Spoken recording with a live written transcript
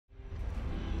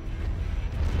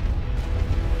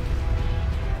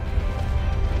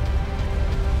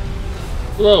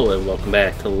Hello and welcome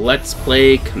back to Let's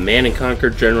Play Command & Conquer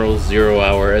General Zero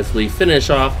Hour as we finish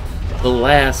off the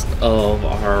last of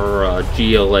our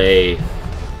GLA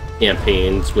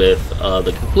campaigns with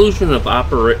the conclusion of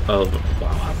Operation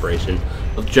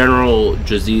General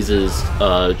Juhziz's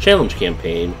challenge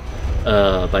campaign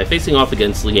by facing off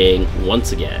against Leang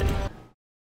once again.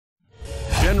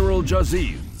 General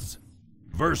Juhziz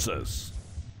versus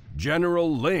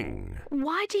General Leang.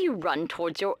 Why do you run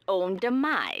towards your own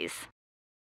demise?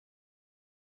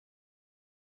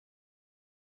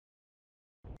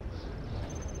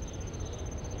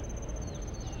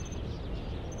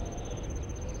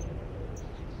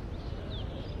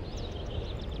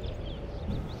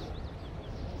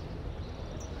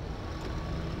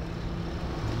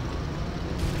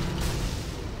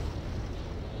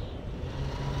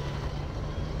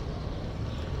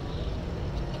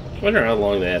 I wonder how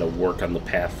long they had to work on the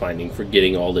pathfinding for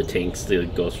getting all the tanks to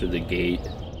go through the gate.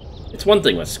 It's one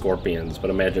thing with scorpions, but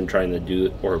imagine trying to do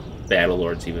it, or battle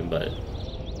lords even, but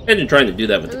imagine trying to do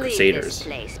that with the Crusaders.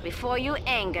 Leave this place before you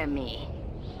anger me.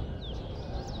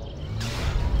 The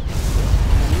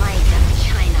might of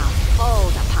China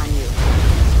falls upon you.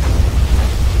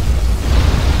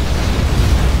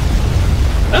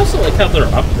 I also like how they're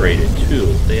upgraded too.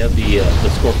 They have the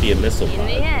Scorpion missile pod. In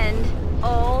the end,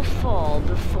 all fall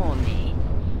before me.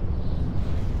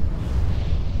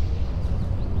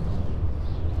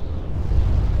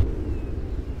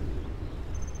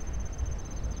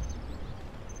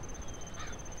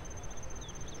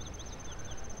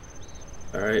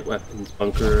 Alright, weapons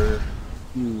bunker.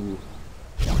 Pew.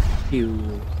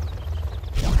 Pew.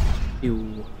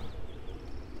 Pew.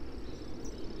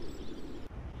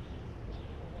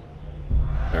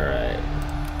 Alright.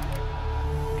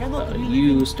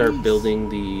 You start building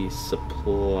the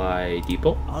supply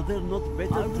depot. We're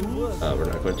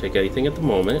not going to take anything at the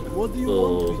moment.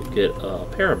 We'll get a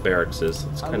pair of barracks.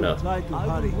 Let's kind of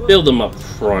build them up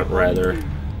front rather,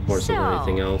 more so than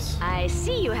anything else. I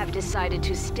see you have decided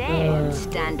to stay and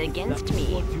stand against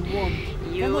me.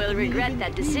 You will regret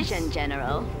that decision,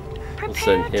 General. We'll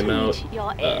send him out.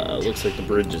 Looks like the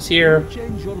bridge is here.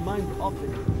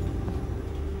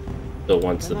 So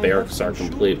once the barracks are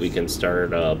complete, we can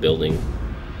start building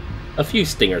a few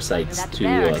stinger sites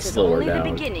to slow her down.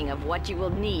 Only the beginning of what you will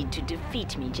need to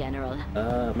defeat me, General.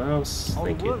 Mouse,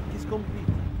 thank you.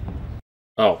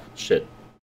 Oh, shit.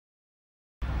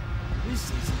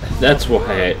 That's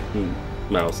why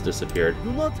Mouse disappeared.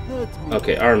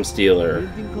 Okay, arms dealer.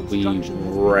 We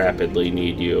rapidly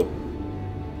need you.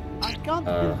 I can't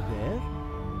build there.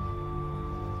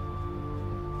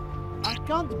 I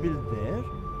can't build there.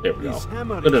 There we go.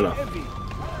 Good enough.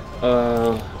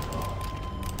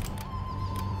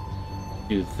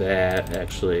 Do that,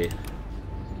 actually.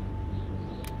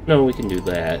 No, we can do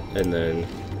that, and then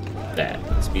that.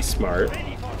 Let's be smart.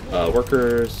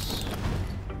 Workers.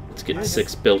 Let's get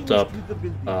 6 built up.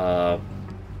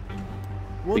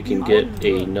 We can get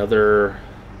another...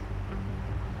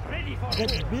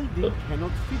 That building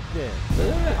cannot fit there.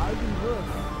 I will work.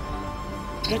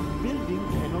 That building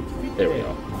cannot fit there. There we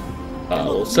go.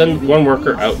 We'll send one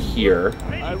worker out here,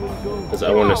 because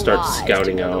I want to start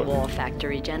scouting out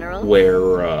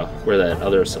where that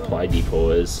other supply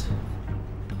depot is.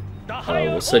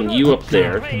 We'll send you up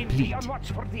there.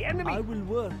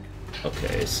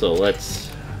 Okay, so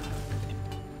let's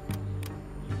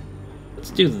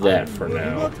do that for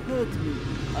now,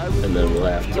 and then we'll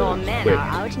have to Your men quit.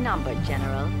 are outnumbered,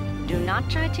 General. Do not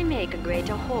try to make a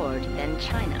greater horde than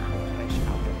China.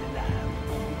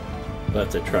 We'll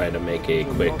have to try to make a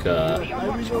quick,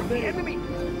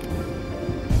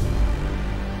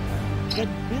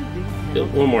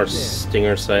 build one more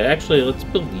stinger site. Actually, let's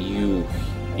build you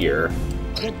here.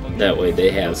 That way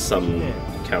they have some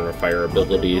counterfire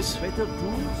abilities.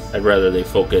 I'd rather they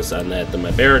focus on that than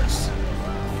my barracks.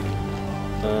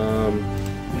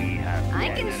 I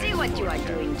can see what you are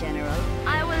doing, General.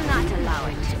 I will not allow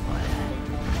it.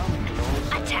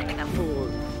 Attack the fool.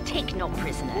 Take no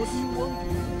prisoners.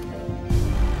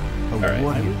 Alright,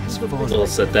 we'll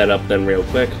set that up then real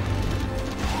quick.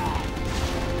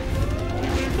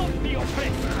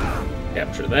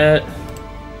 Capture that.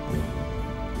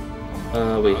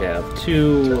 We have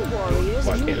 2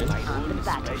 quad cannons. On the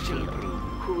battlefield.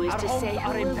 Who is to say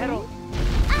who will win?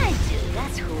 I do,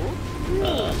 that's who.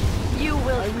 You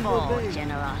will fall,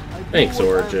 General. Thanks,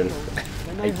 Origin.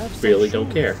 I really don't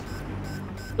care.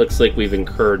 Looks like we've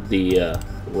incurred the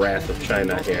wrath of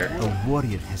China here. A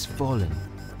warrior has fallen.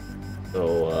 So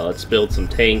let's build some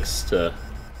tanks to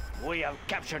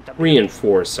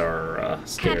reinforce our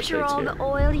stinger Capture sites all here. the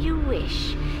oil you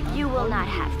wish. You will not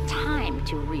have time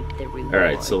to reap the reward.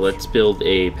 Alright, so let's build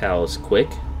a palace quick.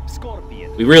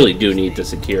 We really do need to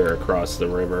secure across the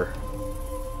river.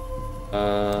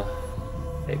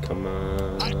 Okay, come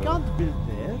on. I can't build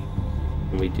there.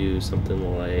 Can we do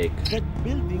something like That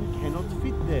building cannot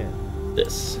fit there.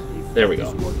 this? If There we that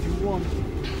go. is what you want.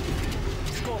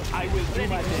 I will do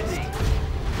my best.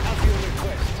 Have your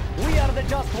request. We are the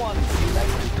just ones. You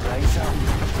like to try some?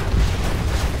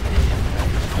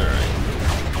 Alright.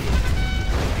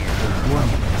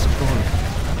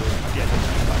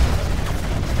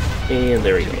 And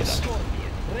there he goes.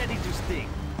 Ready to sting.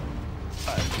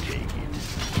 I'll take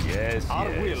it. Yes, our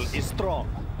will is strong.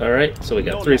 Alright, so we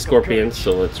got 3 scorpions,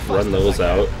 so let's run those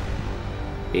out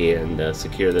and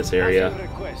secure this area. Have your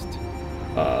request.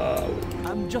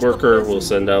 I'm just a Worker will peasant.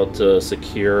 send out to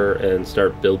secure and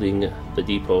start building the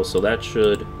depot, so that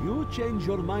should You change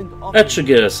your mind often.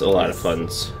 get us a lot of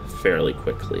funds fairly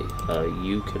quickly.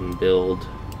 You can build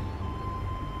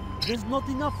There's not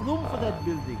enough room for that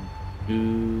building.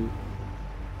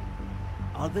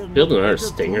 Are there build not another better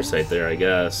stinger tools? site there, I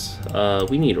guess.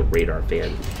 We need a radar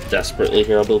fan desperately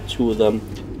here. I'll build 2 of them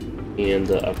and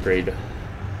upgrade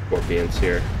scorpions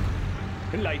here.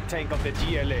 Light tank of the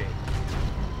GLA.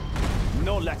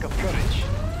 No lack of courage.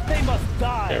 They must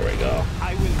die. There we go.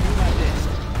 I will do my best.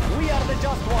 We are the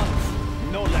just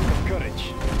ones. No lack of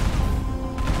courage.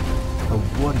 A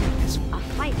warrior is A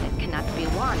fight that cannot be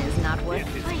won is not worth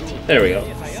fighting. There we go.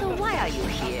 So why are you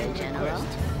here, General?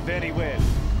 Very well.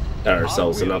 Got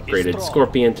ourselves an upgraded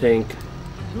scorpion tank.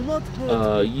 do not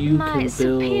hurt. You My can build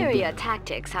superior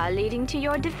tactics are leading to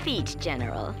your defeat,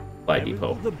 General. fly I will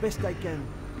depot. do the best I can.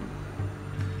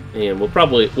 And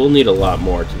we'll need a lot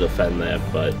more to defend that,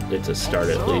 but it's a start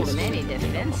at So least. many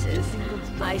defenses.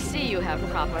 I see you have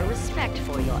proper respect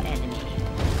for your enemy.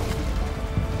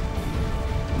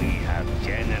 We have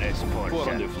generous portion.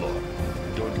 On the floor.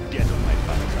 Don't get on my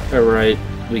back. Alright,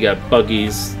 we got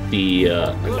buggies, the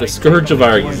scourge of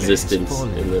our existence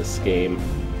in this game.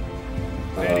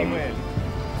 Very well.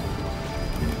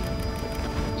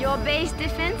 Your base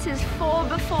defenses fall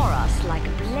before us like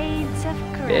blades of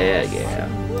grass. Yeah.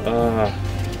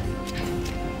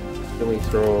 Can we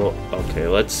throw... Okay,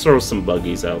 let's throw some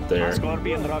buggies out there.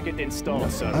 Scorpion rocket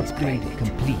installed, sir. Upgrade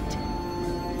complete.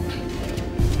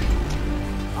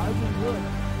 I will work.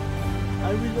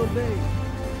 I will obey.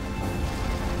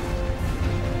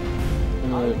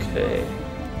 Okay.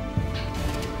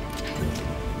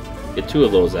 Get 2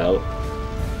 of those out.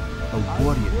 A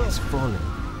warrior has fallen.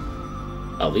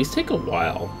 Oh, these take a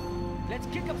while. Let's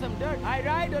kick up some dirt. I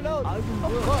ride alone. I will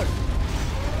Of work. course.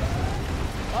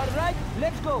 All right,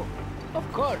 let's go.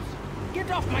 Of course. Get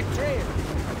off my trail.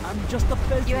 I'm just a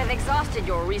peasant. You have exhausted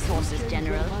your resources,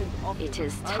 General. It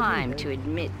is time to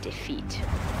admit defeat.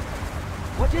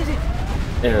 What is it?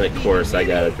 And of course, I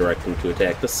gotta direct them to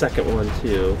attack the second one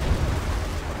too.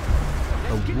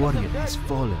 A warrior has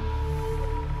fallen.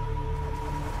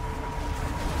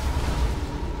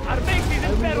 Our base is I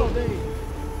in will peril. obey.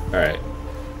 Alright.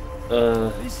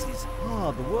 This is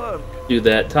hard work. Do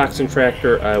that toxin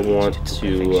tractor. I want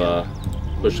to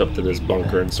push up to this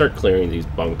bunker and start clearing these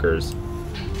bunkers.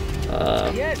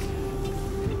 Yes.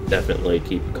 Definitely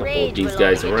keep a couple of Rage these will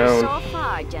guys only get you around. so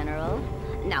far, General.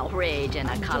 Now rage in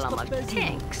a I'm just column a of peasant.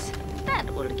 tanks. That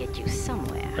will get you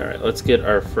somewhere. Alright, let's get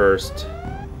our first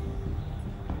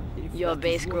If Your that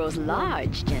base is what grows you want.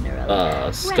 large,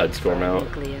 General. Scud Ready for storm a out.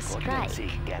 nuclear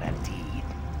strike. Guaranteed.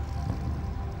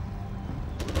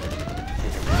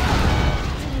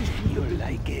 You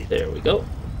like it. There we go.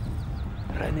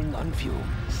 Running on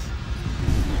fumes.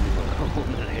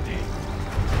 Already.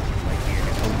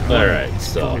 Alright,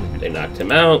 so they knocked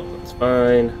him out. That's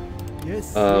fine.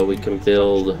 Yes, We can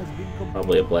build has been complete.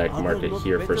 probably a black Are there market not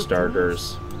here for better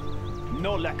starters.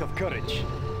 No lack of courage.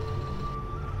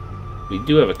 We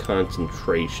do have a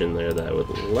concentration there that I would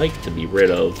like to be rid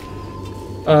of.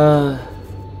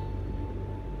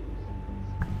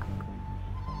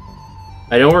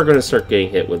 I know we're going to start getting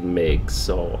hit with MiGs,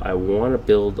 so I want to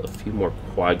build a few more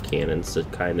quad cannons to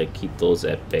kind of keep those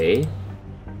at bay.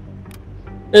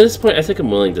 At this point, I think I'm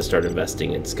willing to start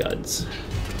investing in Scuds.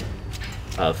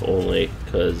 If only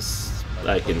because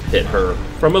I can hit her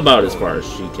from about as far as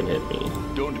she can hit me.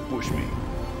 Don't push me.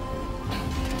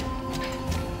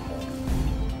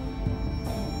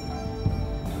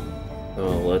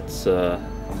 Oh, let's,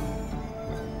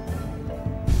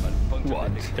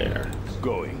 What? there.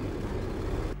 Going.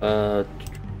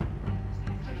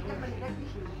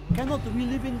 Cannot we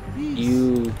live in peace?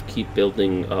 You keep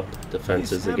building up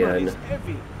defenses This hammer again. is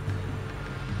heavy.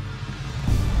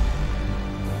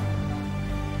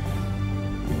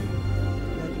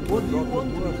 What do you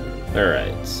want?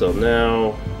 Alright, so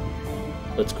now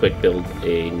let's quick build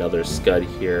another scud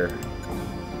here.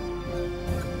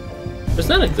 There's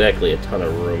not exactly a ton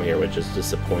of room here, which is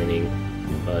disappointing,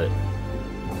 but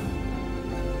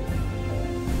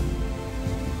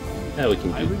yeah, we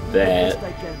can do that.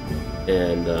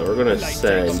 And we're gonna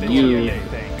send you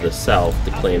to the south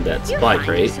to claim that supply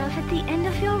crate. You find yourself at the end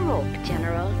of your rope,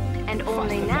 General, and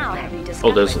only now have you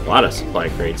discovered. Oh, there's a lot of supply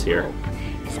crates here.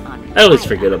 I always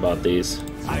forget about these.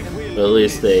 But at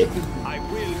least they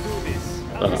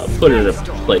put it in a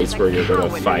place where you're gonna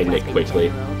find it quickly.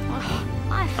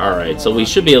 Alright, so we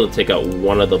should be able to take out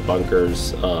one of the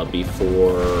bunkers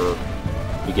before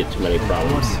we get too many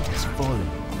problems.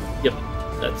 Yep,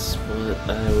 that's what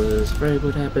I was afraid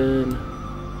would happen.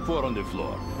 4 on the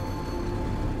floor.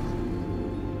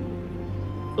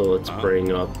 So let's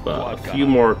bring up a few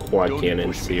more quad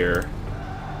cannons here.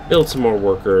 Build some more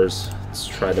workers. Let's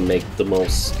try to make the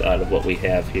most out of what we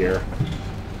have here.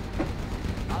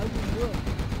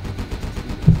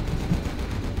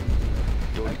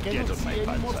 Get on my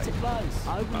bad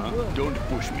side. Don't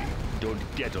push me.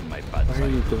 Don't get on my bad Why are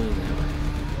side. you going that way?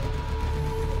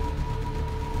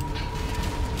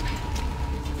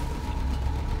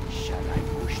 Shall I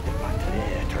push the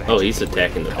button? Oh, he's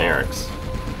attacking the barracks.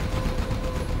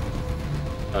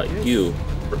 You,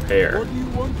 repair. What do you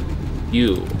want?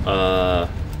 You, Our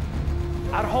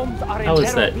homes are how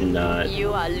is that not?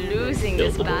 You are losing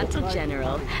this Buildable. battle,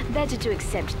 General. Better to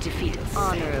accept defeat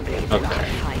honorably than to Okay.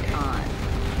 fight on.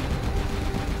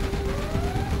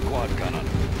 quad cannon.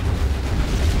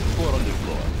 4 on the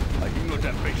floor. I do not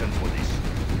have patience for this.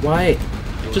 Why?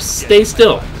 Just stay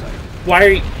still. Why are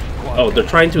you? Oh, they're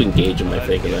trying to engage him, I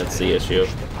think, and that's the issue.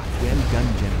 Well done,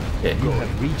 General. Yeah. You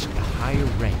have reached a higher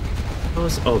rank.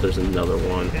 Oh, there's another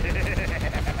one.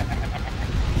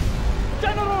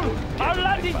 General! Our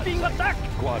land is being attacked!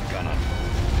 Quad cannon.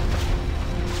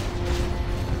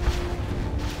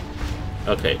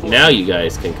 Okay, now you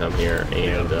guys can come here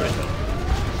and Start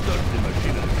the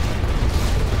machinery.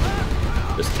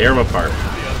 just tear them apart.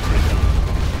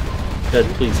 Good,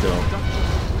 please no.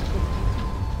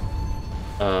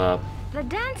 The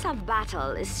dance of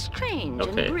battle is strange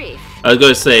Okay. and brief. I was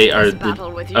going to say, This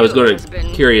battle with I was you going has been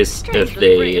to curious if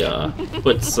strangely they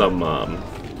put some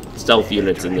stealth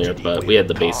units in there, but we had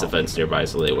the base defense nearby,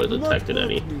 so they would have detected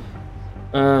any.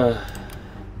 I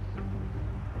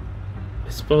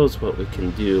suppose what we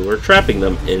can do, we're trapping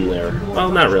them in there. Well,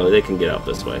 not really. They can get out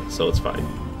this way, so it's fine.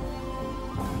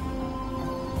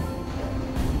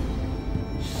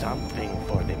 Something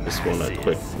for the Just want to masses.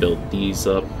 quick build these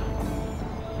up.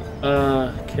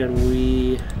 Can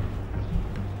we?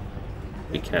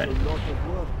 We can. A lot of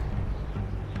work.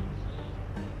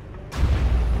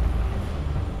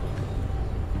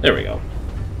 There we go.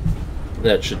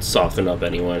 That should soften up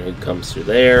anyone who comes through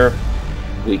there.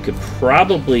 We could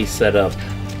probably set up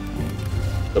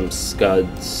some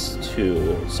scuds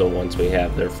too, so once we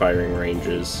have their firing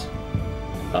ranges.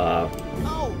 Oh,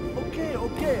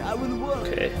 okay, I will work.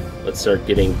 Okay, let's start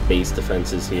getting base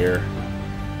defenses here.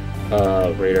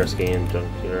 Radar scan,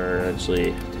 junkyard,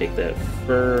 actually take that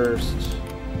first.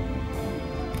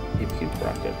 Keep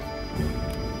rocket.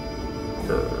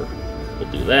 Sure.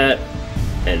 We'll do that,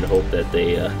 and hope that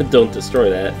they don't destroy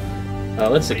that.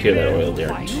 Let's secure that oil there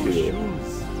too.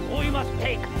 We must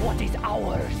take what is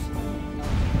ours.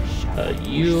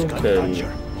 You can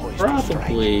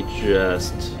probably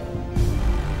just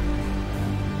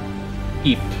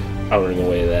keep powering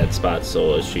away that spot,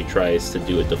 so as she tries to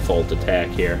do a default attack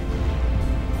here,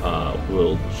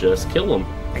 we'll just kill them.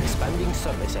 Expanding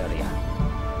service area.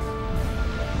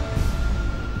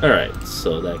 Alright,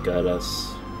 so that got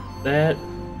us that.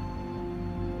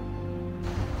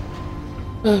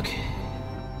 Okay,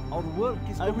 Our work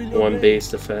is complete. one base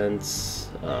defense.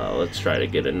 Let's try to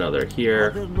get another Are here,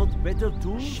 there not better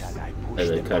tools? Shall I push and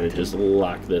then the kind of button? just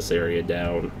lock this area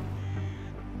down.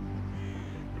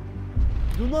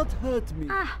 Do not hurt me.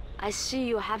 Ah, I see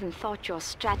you haven't thought your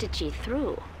strategy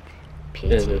through. And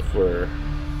Pity. if we're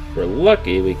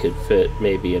lucky, we could fit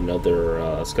maybe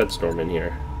another Scud Storm in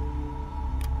here.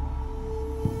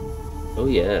 Oh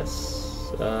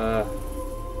yes.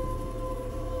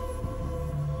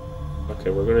 Okay,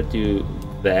 we're gonna do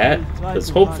that, because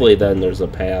hopefully then there's a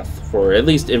path for at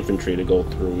least infantry to go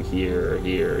through here.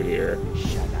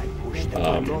 Shall I push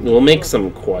the We'll make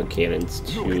some quad cannons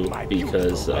too,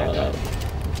 because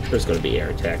there's gonna be air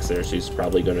attacks there, so he's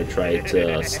probably gonna try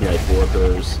to snipe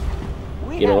workers.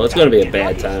 You know, it's gonna be a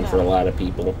bad time for a lot of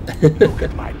people. Look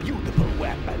at my beautiful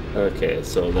weapon. Okay,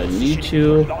 so then you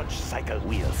two Launch cycle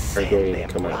will are save going to them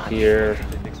come up running. here,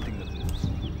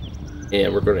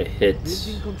 and we're going to hit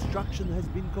Building construction has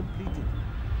been completed.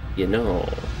 You know.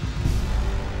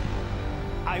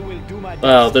 I will do my best.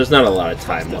 Well, there's not a lot of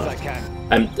time Fast as I left.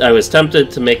 can. I was tempted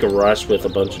to make a rush with a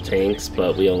bunch of tanks,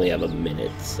 but we only have a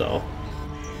minute, so.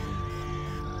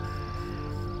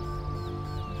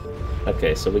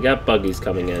 Okay, so we got buggies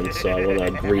coming in, so I want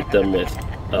to greet them with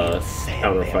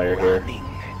counterfire here.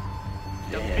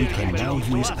 We can now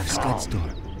use our Scud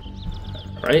Storm.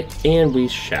 Right, and we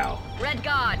shall. Red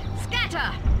Guard,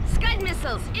 scatter! Scud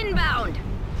missiles inbound!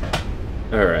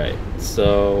 Alright,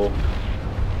 so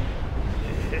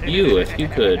you, if you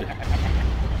could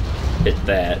hit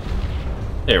that.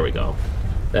 There we go.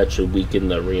 That should weaken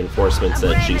the reinforcements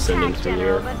that she's sending through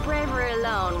here. But bravery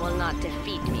alone will not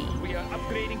defeat me. We are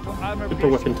upgrading to armor Super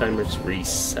weapon timers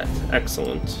reset.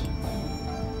 Excellent.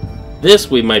 This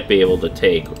we might be able to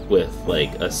take with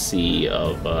like a sea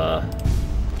of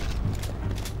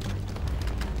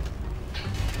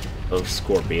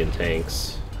Scorpion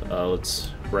tanks. Let's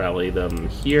rally them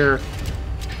here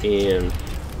and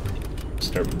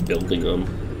start building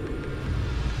them.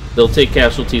 They'll take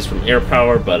casualties from air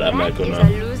power, but I'm not That gonna.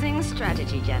 is a losing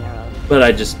strategy, General. But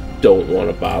I just don't want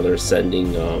to bother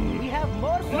sending We have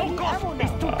more bloody ammo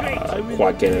now.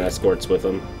 quad cannon escorts with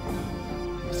them.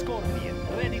 Scorpion,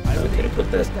 ready to Okay,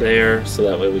 put that there, so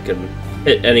that way we can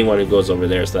hit anyone who goes over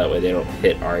there, so that way they don't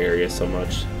hit our area so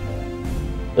much.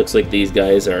 Looks like these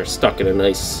guys are stuck in a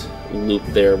nice loop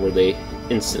there where they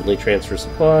instantly transfer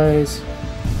supplies.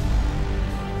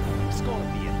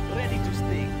 Scorpion, ready to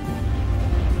sting.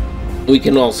 We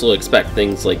can also expect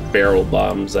things like barrel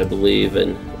bombs, I believe,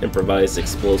 and improvised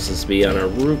explosives to be on our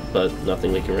route, but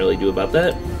nothing we can really do about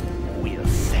that. We'll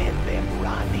send them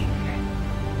running.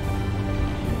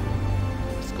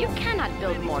 You cannot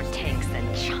build more tanks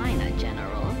than China, General.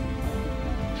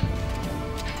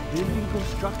 Building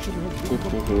construction has been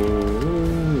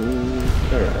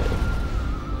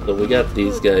Alright. So we got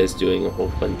these guys doing a whole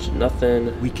bunch of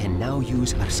nothing. We can now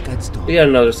use our Scud Storm. We got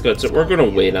another Scud Storm. We're going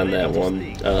to wait on that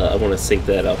one. I want to sync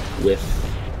that up with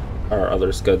our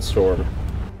other Scud Storm.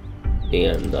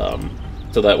 And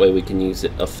so that way we can use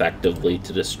it effectively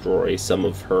to destroy some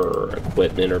of her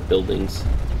equipment or buildings.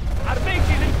 Our base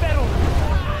is in peril.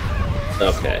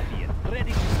 Okay. Scorpion,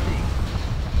 ready to sting.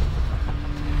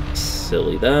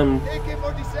 Silly them.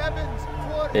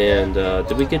 And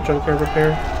did we get junkyard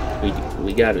repair?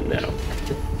 We got it now.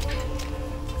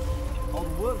 Our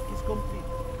work is complete.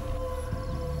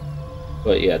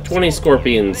 But yeah, 20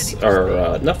 Scorpions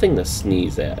are nothing to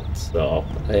sneeze at, so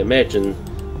I imagine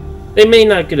they may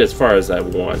not get as far as I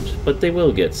want, but they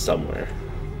will get somewhere.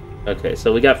 Okay,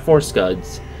 so we got 4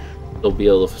 Scuds. They'll be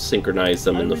able to synchronize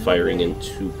them in the firing in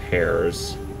 2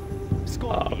 pairs.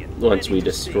 Once we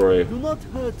destroy... Do not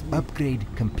hurt me. Upgrade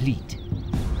complete.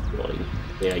 Well,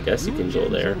 yeah, I guess you can go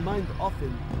change there. your mind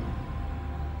often.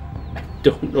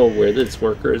 Don't know where this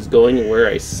worker is going and where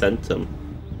I sent him.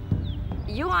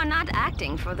 You are not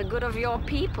acting for the good of your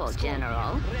people,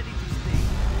 General.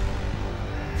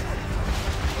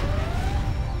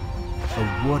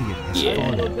 A warrior has Yeah.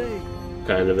 fallen. Obey.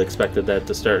 Kind of expected that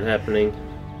to start happening.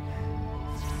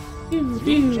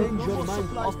 Change your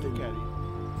mind often.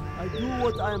 I do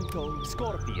what I am told.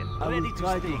 Scorpion, I ready will to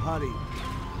try to sting. hurry.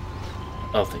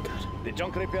 Oh, thank God. The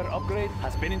junk repair upgrade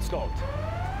has been installed.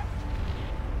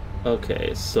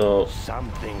 Okay, so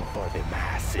Something for the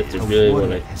masses. if you A really want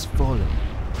warrior to... has fallen.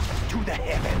 To the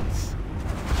heavens.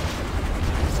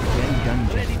 Well done,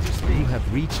 Ready to General. speak. You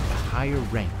have reached a higher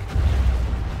rank.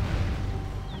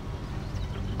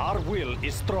 Our will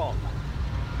is strong.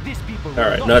 These people will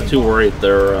Alright, not be too bought. worried.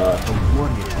 They're, A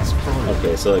warrior has fallen.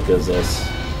 okay, so that gives us...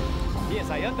 Yes,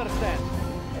 I understand.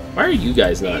 Why are you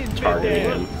guys not targeting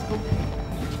him?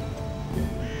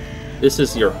 This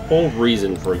is your whole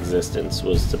reason for existence,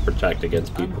 was to protect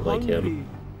against I'm people like him. hungry.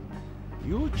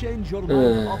 You change your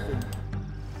mind often.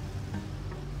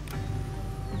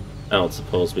 I don't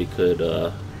suppose we could,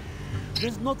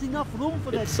 There's not enough room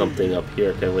for get that. something up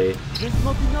here, can we? There's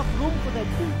not enough room for that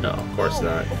thing. No, of course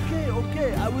No. not.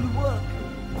 Okay, I will work.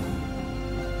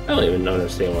 I don't even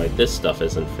understand why this stuff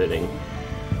isn't fitting.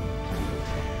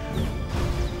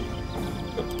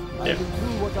 I There. will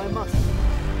do what I must.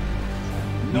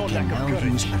 No can lack now of courage.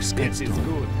 use our Scud This is Storm.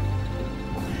 good.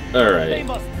 They Alright,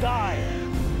 must die.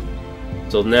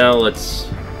 so now let's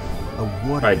A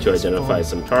warrior try to has identify fallen.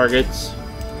 some targets.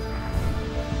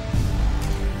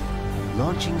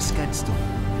 Launching Scud Storm.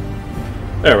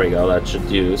 There we go, that should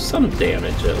do some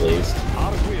damage at least.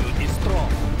 Our will is strong.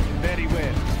 Very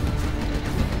well.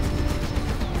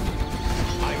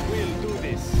 I will do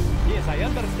this. Yes, I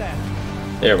understand.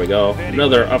 There we go,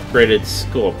 another upgraded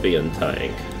Scorpion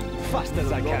tank. Fast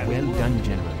as I can. Well done,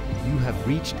 General. You have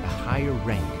reached a higher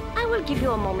rank. I will give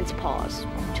you a moment's pause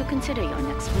to consider your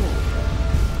next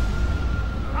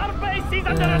move. Our base is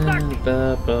under attack!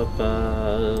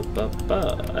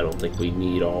 I don't think we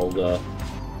need all the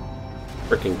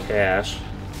frickin' cash.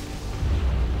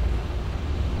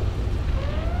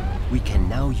 We can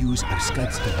now use our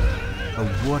Scud Storm. A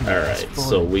warrior has Alright, so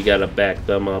fallen. we gotta back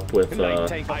them up with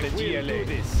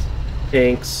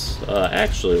tanks.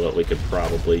 Actually, what we could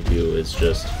probably do is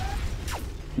just...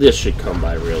 This should come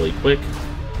by really quick.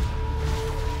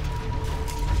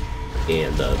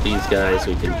 And these guys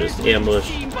we can just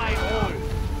ambush. You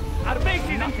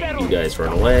guys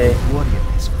run away. Warrior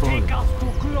has fallen. Take us to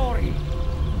glory!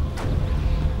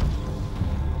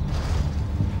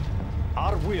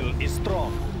 Our will is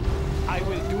strong. I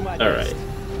will do my best. Alright,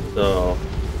 so...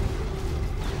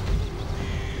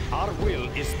 Our will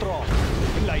is strong.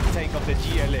 Light tank of the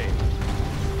GLA.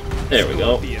 There we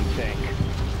go. Scorpion tank.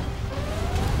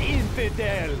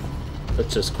 Infidel!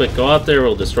 Let's just quick go out there,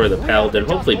 we'll destroy the Paladin,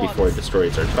 hopefully before it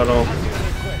destroys our tunnel.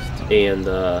 And,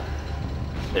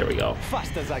 there we go.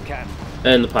 Fast as I can.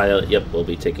 And the pilot, yep, will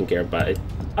be taken care of by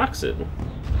Toxin.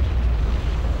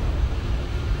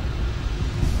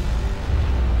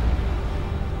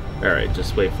 Alright,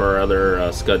 just wait for our other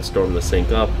Scud Storm to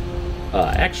sync up.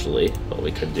 Actually, what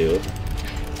we could do,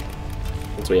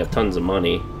 since we have tons of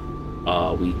money,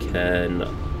 we can,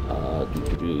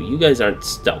 you guys aren't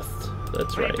stealthed.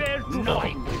 That's right. No.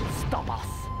 Stop us.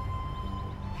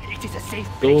 It is a safe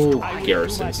Go place. I will do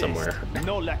garrison my somewhere. best.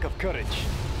 No lack of courage.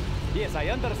 Yes, I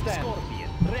understand. Scorpion,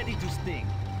 ready to sting.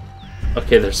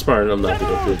 Okay, they're smart enough not to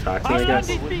go through Toxin, I guess.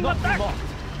 Will not be mocked.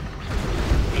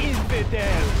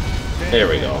 Infidel. There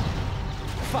we go.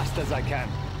 Fast as I can.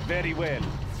 Very well.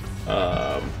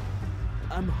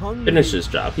 I'm hungry. Finish his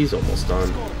job. He's almost done.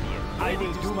 I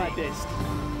will do my best.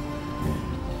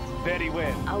 Very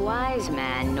well. A wise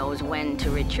man knows when to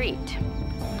retreat.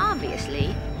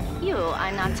 Obviously, you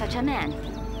are not such a man.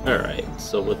 Alright,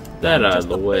 so with that out of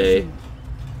the way,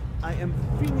 I am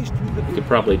finished with the we could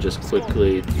probably just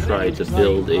quickly try to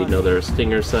build another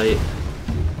stinger site.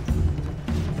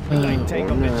 Light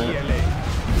tank of the Or not. GLA.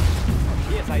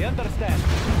 Yes, I understand.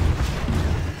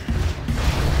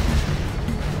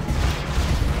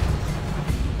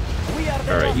 We are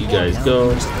the Alright, you top guys ones.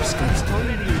 go. Use our Scud Storm.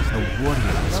 A warrior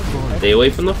has fallen. Stay away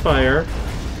from the fire.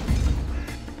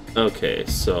 Okay,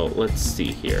 so let's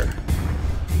see here.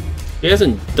 He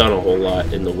hasn't done a whole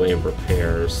lot in the way of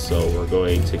repairs, so we're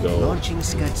going to go Launching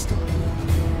Scud Storm.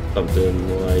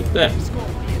 something like that.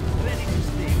 Scorpion, ready to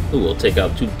sting. Ooh, we'll take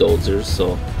out 2 dozers,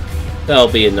 so that'll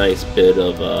be a nice bit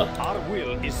of Our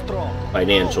will is strong.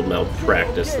 financial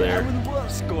malpractice there.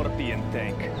 Scorpion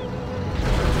tank.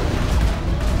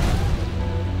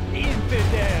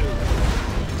 Infidel.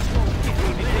 It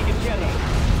will be taken care of.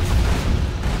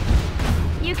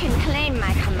 You can claim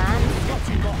my command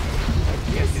center.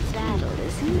 This battle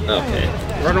isn't Okay,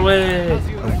 run away! A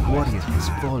warrior has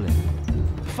fallen.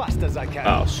 Fast as I can.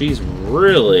 Wow, she's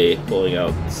really pulling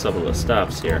out some of the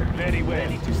stops here. Very well.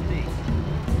 Ready to sting.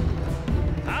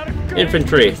 Our courage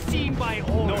Infantry. is seen by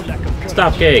all. No lack of courage.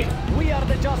 Stop gig! We are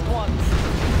the just ones.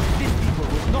 These people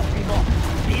will not be mocked.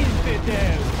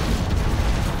 Infidel.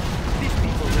 These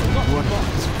people will not be Warrior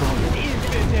has mocked. fallen.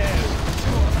 Infidel.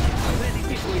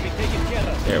 This will be taken care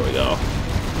of. There we go.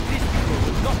 These people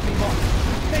will not be mocked.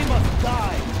 They must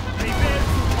die. Prepare to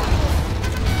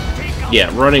fight. Take out. Yeah,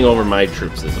 running over my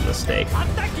troops is a mistake.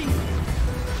 Attacking.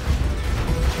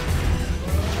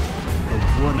 A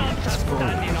warrior has fallen.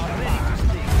 Standing on ready to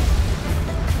sting.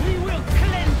 We will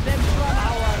cleanse them from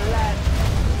our land.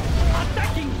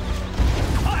 Attacking.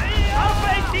 Our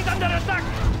base is under attack.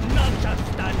 None shall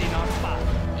stand in our path.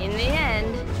 In the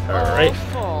end, Alright, all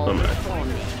fall come on. before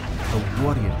me. A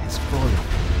warrior has fallen.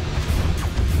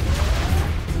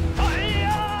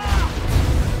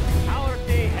 Our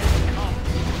day has come.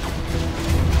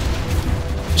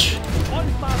 One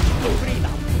path to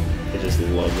freedom. I just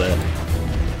love that.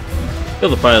 Kill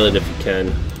the pilot if you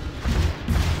can.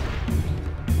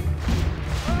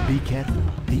 Be careful.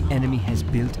 The enemy has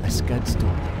built a Scud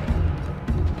Storm.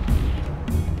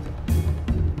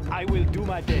 I will do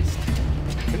my best.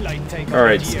 Light tank. of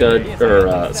Alright, the Scud, GLA. Yes, I or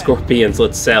understand. Scorpions,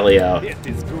 let's sally out. It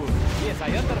is good. Yes,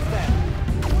 I understand.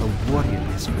 A warrior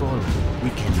has fallen. We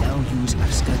can now use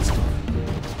our Scud Storm.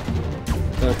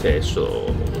 Okay,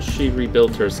 so she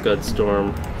rebuilt her Scud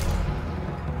Storm.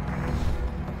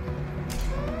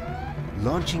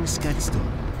 Launching Scud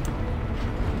Storm.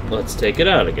 Let's take it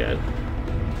out again.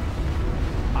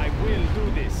 I will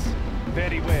do this.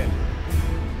 Very well.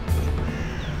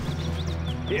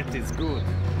 It is good.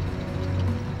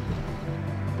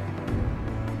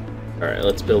 Alright,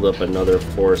 let's build up another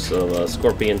force of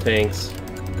Scorpion tanks.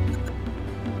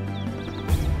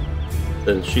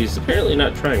 then she's apparently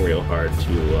not trying real hard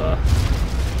to,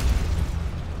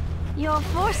 Your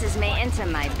forces may enter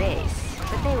my base,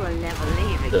 but they will never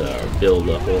leave again. build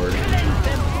a horde. Cleanse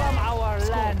them from our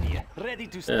land. Ready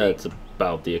to sting. That's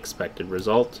about the expected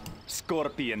result.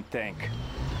 Scorpion tank.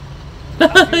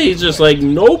 He's just like,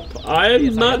 nope,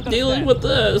 I'm not dealing with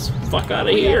this. Fuck out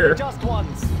of here. Just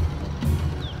once.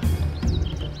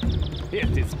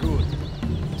 It is good.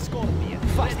 Scorpion,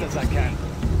 fast as I can.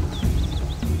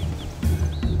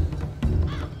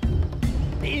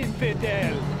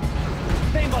 Infidel.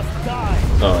 They must die.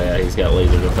 Oh yeah, he's got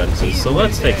laser defenses, so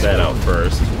let's take that out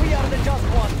first. We are the just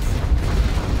ones.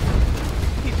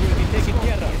 It will be taken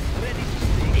care of. Ready to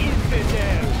sting.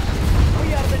 Infidel. We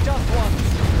are the just ones.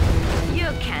 You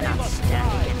cannot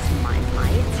stand against my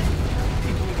might.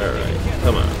 Alright,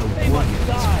 come on. They must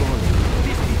die.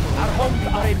 These people, our homes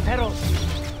are in peril.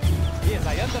 Yes,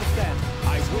 I understand.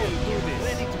 I will do this.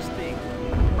 Ready to sting.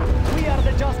 We are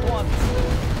the just ones.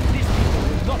 These people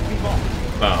will not be mocked.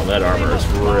 Wow, that armor is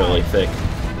really thick.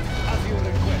 As you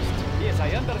request. Yes,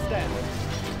 I understand.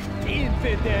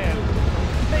 Infidel.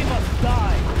 They must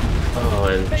die. Oh,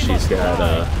 and she's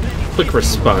got quick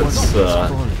response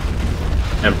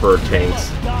Emperor tanks. They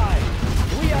must die.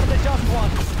 We are the just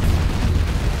ones.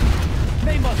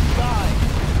 They must die.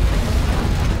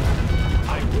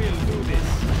 I will do this.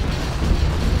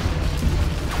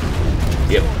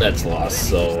 Yep, that's lost,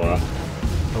 so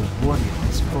A warrior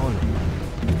has fallen.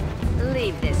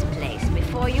 Leave this place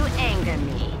before you anger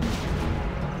me.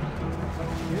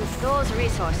 Those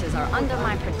resources are under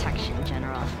my protection,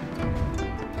 General.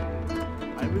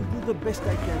 I will do the best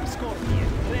I can. Scorpion,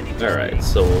 ready to alright,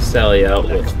 so we'll sally out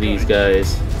with these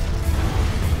guys.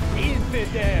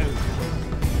 Infidel.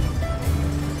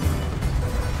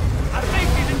 Our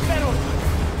base is in peril.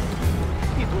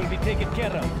 It will be taken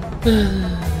care of.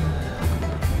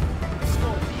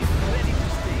 Scorpion, ready to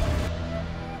sting.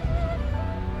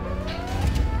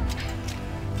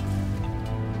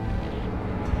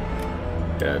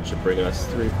 That should bring us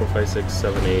 3, 4, 5, 6,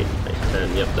 7, 8, 9,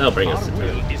 10. Yep, that'll bring us Our to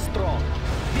will 10. is strong.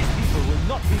 These people will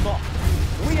not be mocked.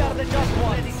 We are the just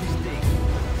ones. Ready to sting.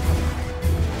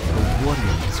 A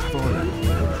warrior has fallen.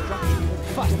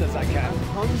 Fast as I can.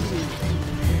 Hungry.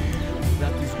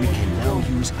 That is We can now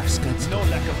use our scuds. No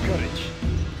lack of courage.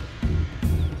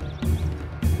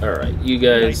 Alright, you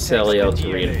guys sally out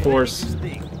to reinforce.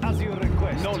 As you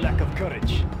request. No lack of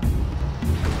courage.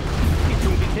 It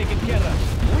will be taken care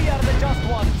of. We are the just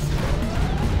ones.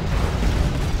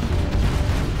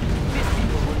 These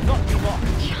people will not be mocked.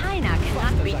 China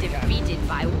cannot be defeated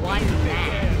by one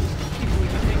man.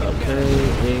 Okay,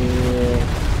 and...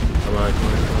 Come on, come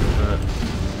on, come on.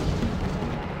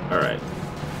 Alright.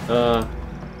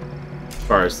 As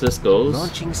far as this goes...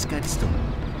 Launching Scudstone.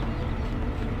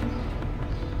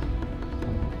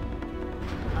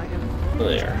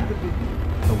 There.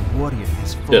 A warrior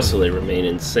has fallen. Just so they remain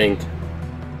in sync.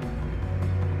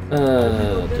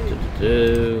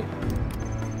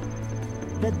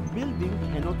 That building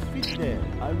cannot fit there.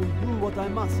 I will do what I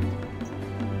must.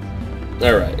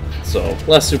 Alright, so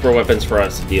less super weapons for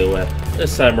us to deal with.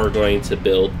 This time we're going to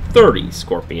build 30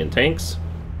 Scorpion tanks.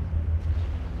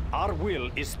 Our will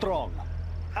is strong.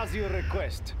 As you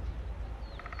request.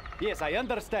 Yes, I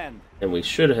understand. And we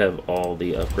should have all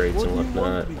the upgrades What and do you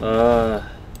want whatnot.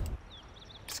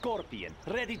 Scorpion,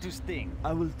 ready to sting.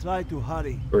 I will try to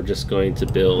hurry. We're just going to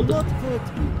build Not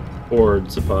hurt me.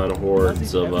 hordes upon hordes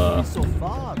Does it have to of be so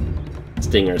far?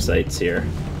 stinger sites here.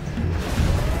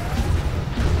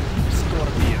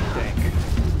 Scorpion tank.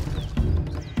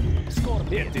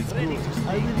 Scorpion is ready to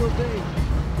I sting. will obey.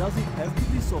 Does it have to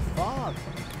be so far?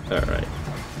 Alright.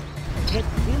 That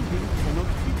building cannot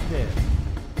fit there.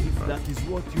 If that is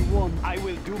what you want, I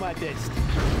will do my best.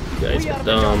 You guys We are are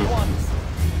dumb. the just ones.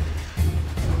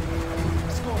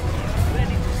 Scorpion,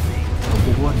 ready to sting.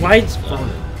 A warrior Why? has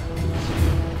fallen.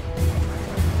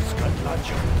 Scud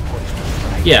launcher, poised to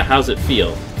strike. Yeah, how's it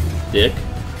feel, dick?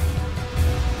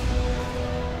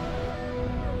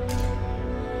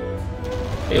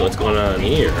 Hey, what's going on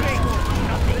here? A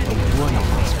warrior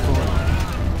has fallen.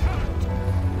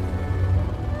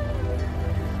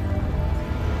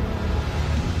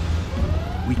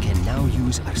 We can now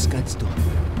use our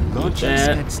Scudstone. Launching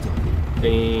that. Scudstone.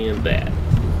 And that.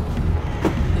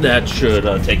 That should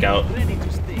take out Ready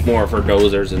to sting. more of her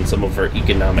dozers and some of her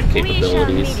economic We shall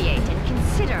capabilities. mediate and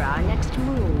consider our next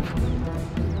move.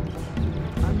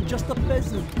 I'm just a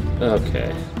peasant.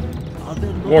 Okay. Are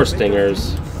there not More better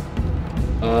stingers. things?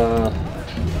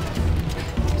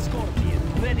 Scorpion,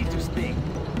 ready to sting.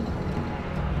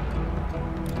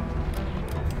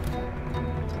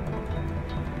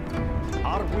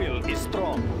 Our will is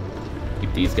strong. Keep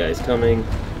keep these guys coming.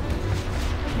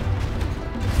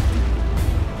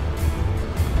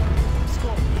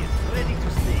 Scorpion, ready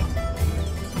to sting.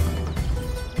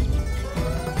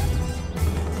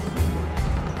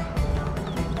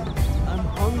 I'm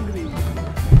hungry.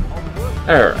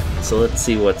 Alright, so let's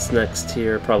see what's next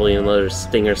here. Probably another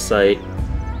stinger site.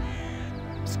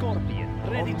 Scorpion,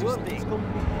 ready to sting.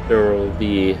 There will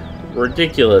be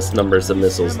ridiculous numbers of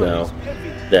missiles now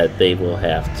that they will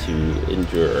have to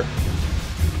endure.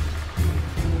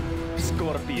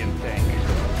 Scorpion tank.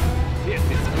 Hit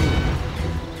this move.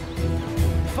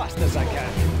 Fast as I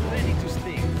can. Ready to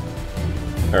sting.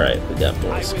 Alright, we got I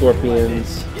more will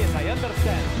scorpions. do my best. Yes, I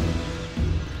understand.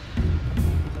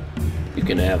 You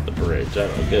can have the bridge, I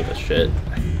don't give a shit. A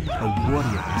warrior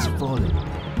has fallen.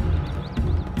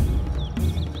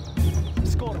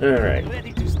 Scorpion, Alright.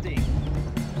 ready to sting.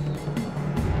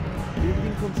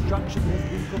 Building construction has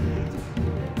been completed.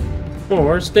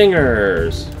 More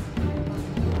stingers!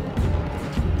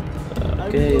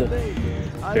 Okay,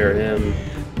 spare him.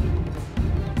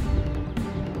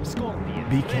 Scorpion,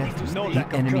 Be ready careful. to The sting.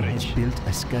 enemy has built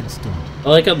a Scudstorm. I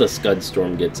like how the Scud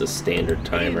Storm gets a standard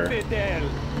timer. Infidel.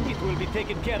 It will be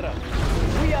taken care of.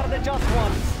 We are the just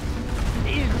ones.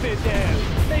 Infidel.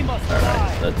 They must Alright,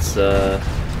 die. let's It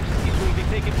will be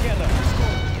taken care of.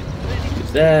 Scorpion, ready to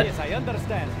sting. that. Yes, I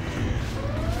understand.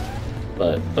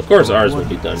 But of course ours will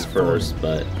be done first,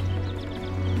 but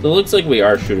it looks like we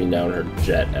are shooting down her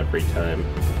jet every time.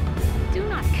 Do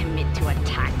not commit to a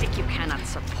tactic you cannot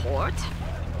support.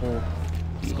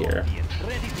 Here. Scorpion,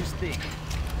 ready to sting.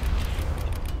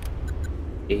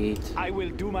 8. I will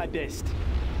do my best.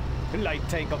 Light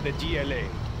tank of the GLA.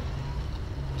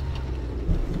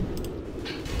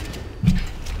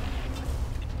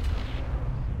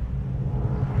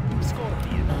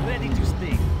 Scorpion, ready to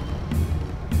sting.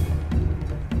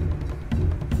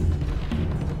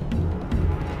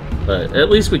 But at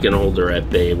least we can hold her at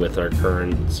bay with our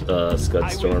current Scud I will do my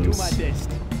Storms. best.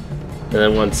 And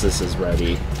then once this is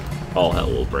ready, all hell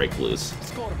will break loose.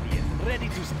 Scorpion, ready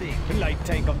to sting. Light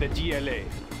tank of the GLA.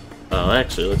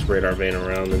 Actually, let's raid our vein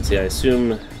around and see. I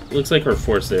assume it looks like her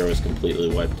force there was completely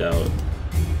wiped out.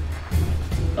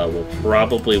 We'll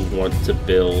probably want to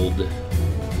build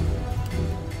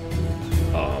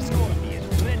Scorpion,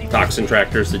 ready to toxin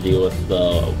tractors to deal with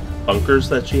the bunkers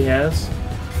that she has.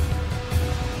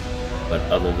 But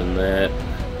other than that,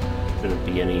 shouldn't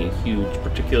be any huge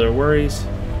particular worries.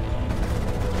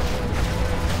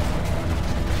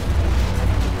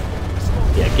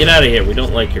 Yeah, get out of here. We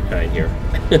don't like your kind here.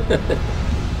 We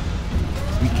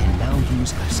can now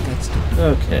use our Scudstorm.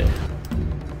 Okay.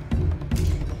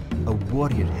 A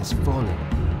warrior has fallen.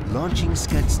 Launching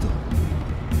Scudstorm.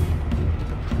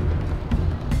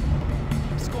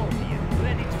 Scorpion,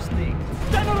 ready to sting.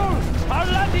 General, our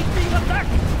land is being attacked.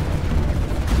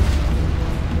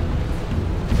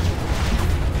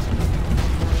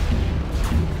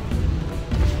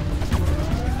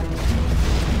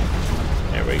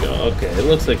 There we go. Okay, it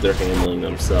looks like they're handling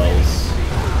themselves.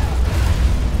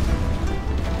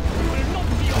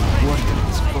 A warrior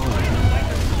has fallen.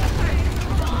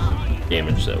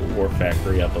 Damage that war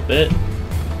factory up a bit.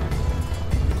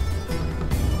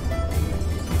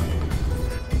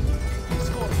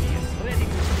 Scorpion, ready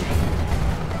to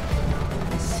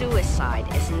sting. Suicide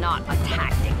is not a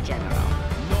tactic, General.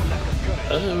 No lack of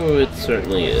courage. Oh, it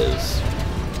certainly is.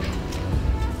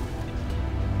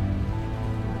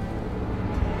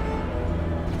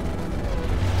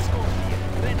 Scorpion,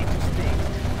 ready to sting.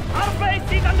 Our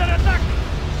base is under attack.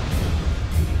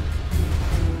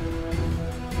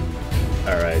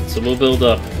 Alright, so we'll build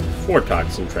up 4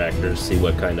 toxin tractors, see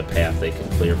what kind of path they can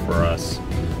clear for us.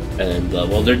 And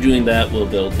while they're doing that, we'll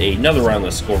build another round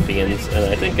of scorpions. And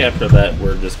I think after that,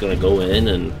 we're just going to go in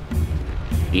and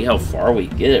see how far we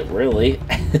get, really.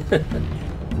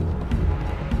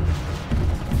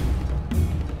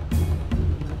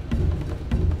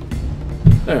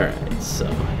 Alright, so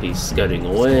he's scudding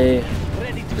away.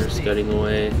 Ready to They're sting. scudding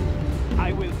away.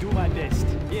 I will do my best.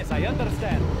 Yes, I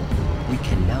understand. We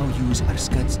can now use our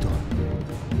Scudstorm.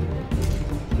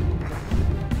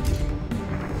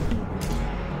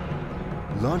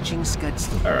 Launching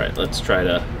Scudstorm. Alright, let's try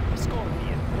to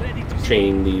Scorpion, ready to sting.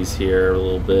 chain these here a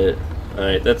little bit.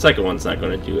 Alright, that second one's not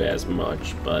going to do as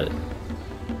much, but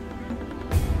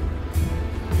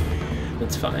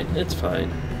it's fine, it's fine.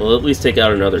 We'll at least take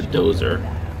out another dozer.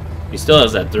 He still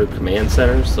has that 3rd command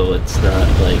center, so it's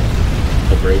not like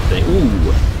a great thing.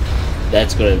 Ooh,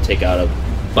 that's going to take out a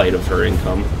bite of her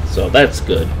income, so that's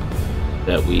good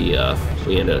that we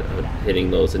ended up hitting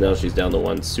those, and now she's down to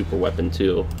 1 super weapon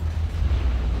too.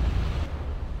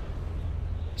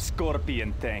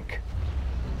 Scorpion tank.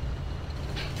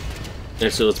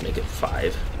 And so let's make it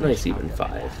 5. Nice even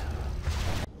 5.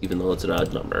 Even though it's an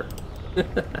odd number.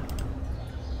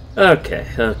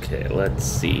 Okay, let's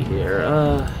see here.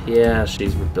 Yeah,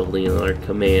 she's rebuilding another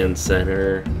command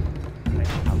center.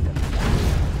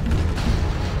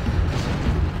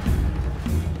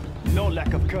 No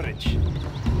lack of courage.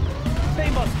 They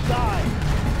must die.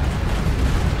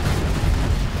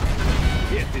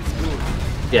 It is good.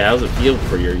 Yeah, how's it feel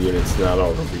for your units not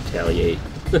all to retaliate?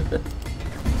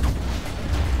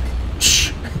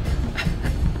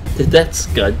 Did that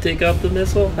Scud take off the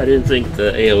missile? I didn't think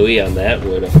the AoE on that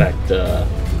would affect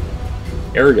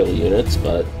aerial units,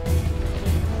 but...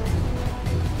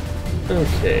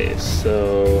 Okay,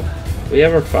 so... We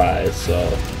have our 5,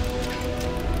 so...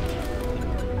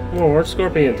 More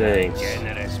Scorpion tanks.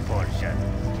 Generous portion.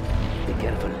 Be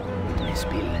careful, it may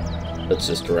spill. Let's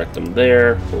just direct them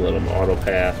there. We'll let them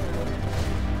auto-path.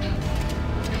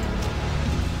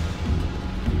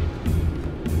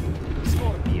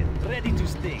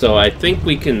 So I think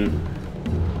we can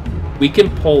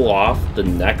pull off the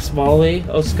next volley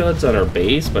of Scuds on our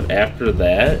base, but after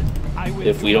that,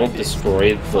 if we don't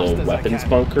destroy the weapons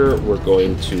bunker, we're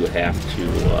going to have to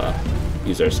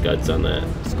use our Scuds on that.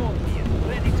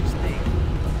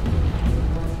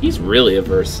 He's really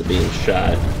averse to being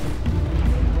shot.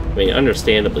 I mean,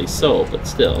 understandably so, but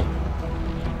still.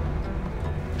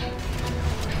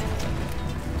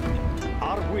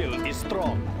 Our will is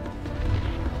strong.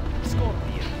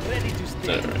 Scorpion, ready to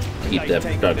stay. Alright, keep that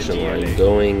production line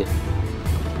going.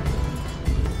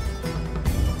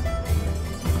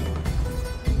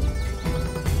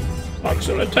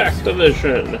 Oxen attack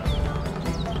division!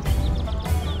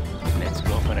 Let's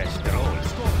go for a stroll.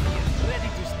 Scorpion, ready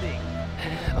to stay.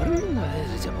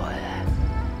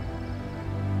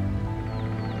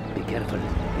 Be careful, it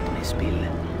may spill.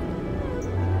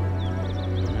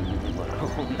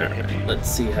 Alright, let's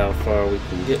see how far we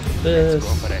can get with this.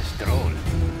 Let's go for a stroll.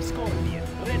 Scorpion,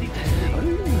 ready to stay.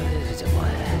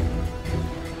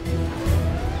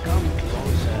 Come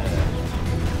closer.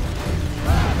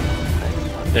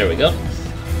 There we go.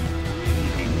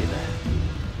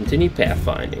 Continue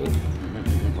pathfinding.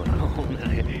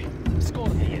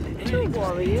 Scorpion, Two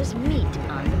warriors meet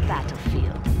on the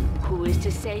battlefield. Who is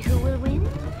to say who will win?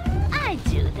 I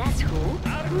do, that's who.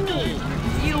 Me.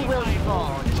 You will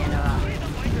fall, General.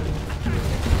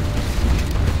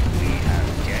 We have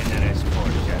generous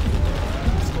portion.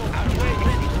 Scorpion,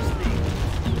 ready to stay.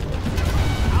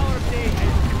 Our day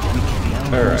has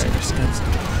come. Alright.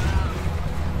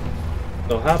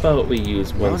 So how about we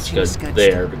use one Scud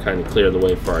there to kind of clear the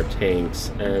way for our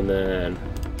tanks, and then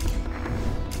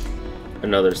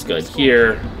another Scud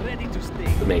here Ready to stay.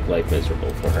 to make life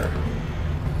miserable for her.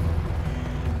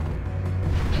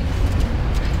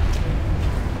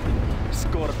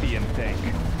 Scorpion tank.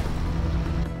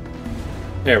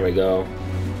 There we go.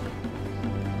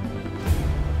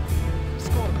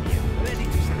 Scorpion, ready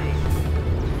to stay.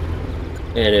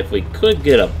 And if we could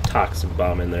get a toxic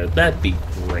bomb in there, that'd be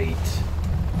great.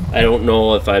 I don't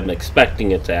know if I'm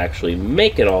expecting it to actually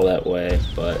make it all that way,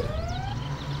 but...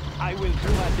 I will do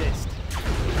my best.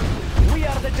 We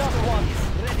are the just ones.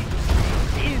 Ready to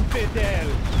stay. Infidel.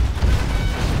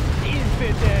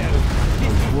 Infidel.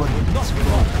 This is not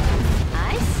wrong.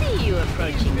 I see you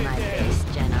approaching my base,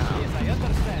 General. Yes, I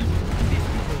understand. This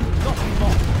is not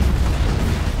wrong.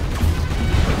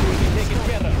 It will be taken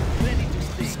care of. Ready to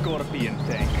stay. Scorpion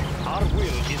tank. Our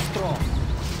will is strong.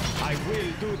 I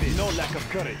will do this. No lack of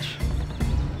courage.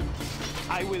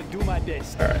 I will do my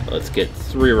best. Alright, let's get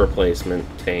 3 replacement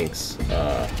tanks,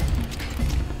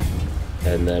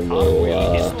 and then we'll,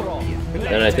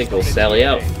 then I think we'll sally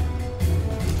out.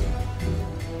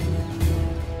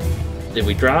 Did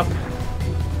we drop?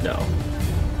 No.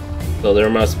 So there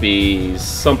must be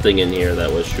something in here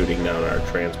that was shooting down our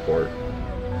transport.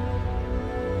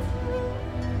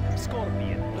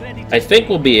 I think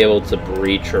we'll be able to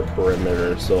breach her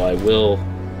perimeter, so I will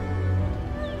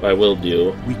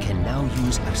do. We can now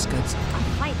use our Scuds. A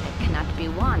fight that cannot be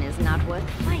won is not worth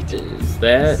fighting. Is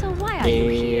that So why are you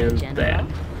here, and General? that.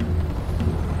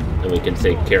 And we can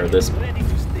take care of this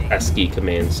pesky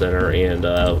command center, and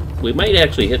we might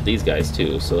actually hit these guys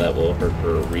too, so that will hurt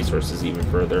her resources even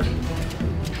further.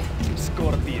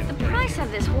 Scorpion. The price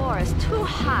of this war is too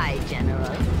high,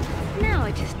 General. Now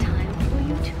it is time for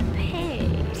you to pay.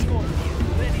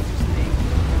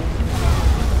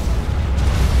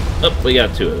 Oh, we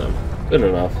got 2 of them. Good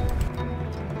enough.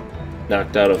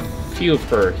 Knocked out a few of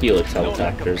her Helix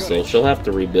helicopters, so she'll have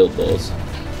to rebuild those.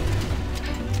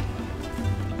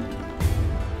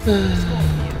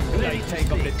 Light tank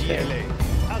of the DLA.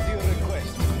 As you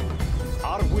request.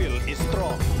 Our will is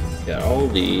strong. Got all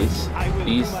these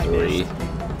three.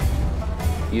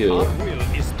 You. Our will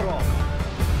is strong.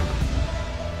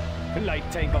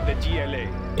 Lifetime of the GLA.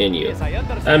 And you. Yes, I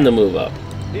understand. Time to move up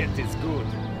It is good.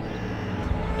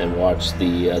 and watch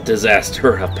the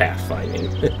disaster of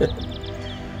pathfinding.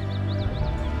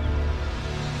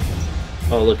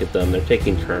 Oh, look at them. They're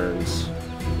taking turns.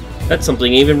 That's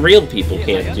something even real people Yes,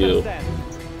 can't I do. understand.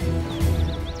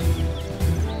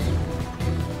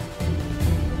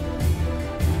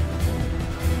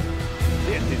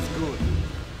 It is good.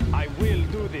 I will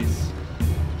do this.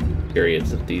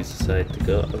 Periods if these decide to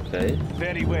go. Okay.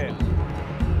 Very well.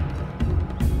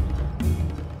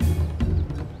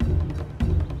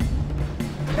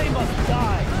 They must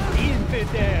die,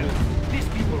 infidel. These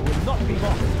people will not be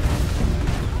mocked.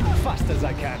 Fast as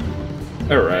I can.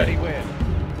 Very Alright. well.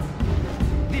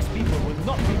 These people will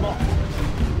not be mocked.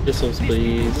 Missiles, These people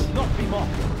please. will not be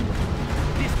mocked.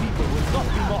 These people will not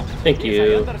be mocked. Thank Yes,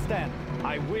 you. I understand.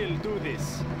 I will do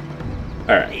this.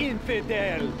 Alright.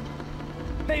 Infidel.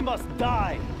 They must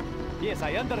die. Yes,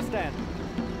 I understand.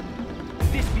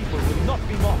 These people will not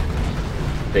be mocked.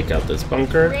 Take out this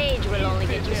bunker. Rage will only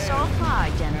get you so far,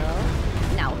 General.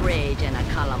 Now rage and a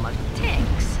column of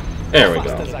tanks. There we Fast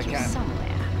go. as I Get you can. somewhere.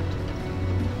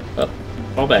 Oh,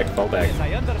 fall back, fall back. Yes,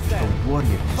 I understand. A warrior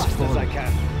has Fast as I fallen.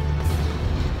 can.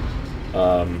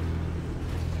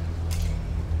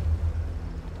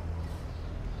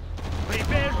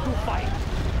 Prepare to fight.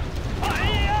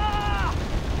 Hi-ya!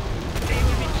 They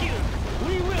will be killed.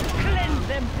 We will cleanse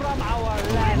them from our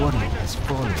A land. warrior has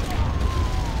fallen.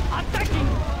 Attacking!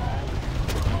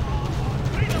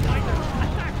 Freedom fighters,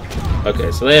 attack!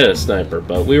 Okay, so they had a sniper,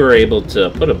 but we were able to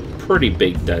put a pretty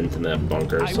big dent in that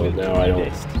bunker, so will do now my I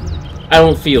best.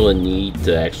 don't feel a need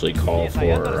to actually call Yes, I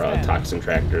for understand. toxin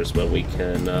tractors, but we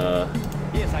can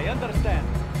Yes, I understand.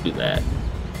 do that.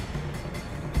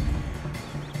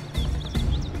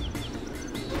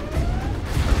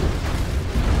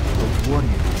 A warrior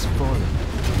has fallen.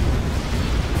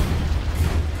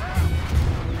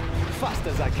 Fast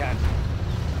as I can.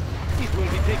 It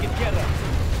will be taken care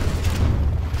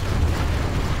of.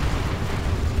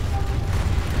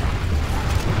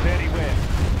 Very well.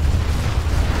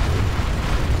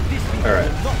 These people will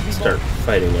not Alright, be start mocked.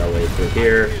 fighting our way through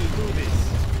here. We'll do this.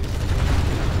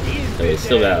 And we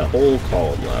still got a whole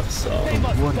column left, so They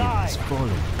must Warrior die. has fallen.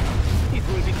 It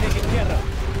will be taken care of.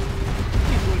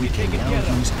 It will We be can taken now care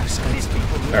of. use our Scud These Storm.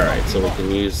 people will alright, not so be we mocked.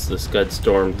 can use the Scud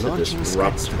Storm to Launching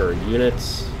disrupt Scud her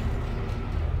units.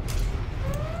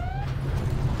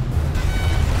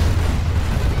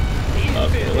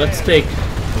 Okay, let's take A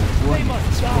warrior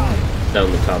has fallen.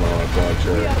 down the Tomahawk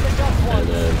launcher, We are the just and ones.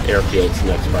 then airfield's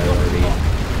next priority.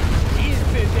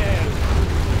 Infidel.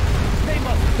 They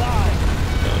must die.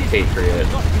 These people Patriot.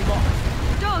 will not be mocked.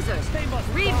 Dozers, They must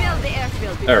rebuild die. the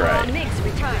airfield before Alright. our MiGs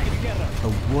return. Get them. A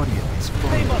warrior has They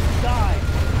fallen. must die.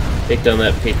 Take down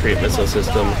that Patriot They missile must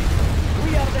system. die.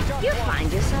 We are the just You ones. find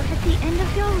yourself at the end of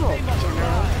your rope,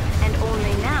 General. And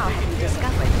only now have you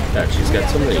discovered that God, she's got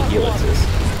so many helices.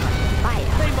 fire.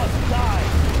 They must die.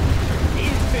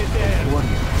 Infidel.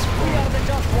 Warrior has We fallen. are the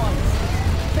just ones.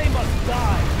 They must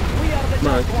die. We are the Come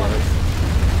on, just come on. ones.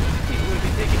 It will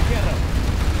be taken care of.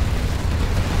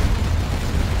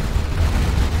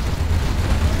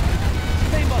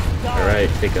 They must die. Alright,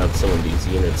 take out some of these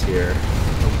units here.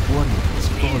 A warrior has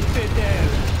fallen. Infidel.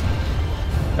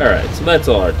 Alright, so that's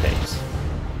all our tanks.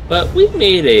 But we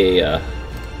made a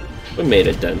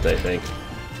dent, I think.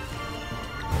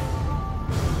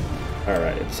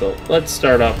 Alright, so let's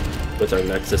start off with our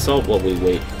next assault while we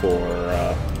wait for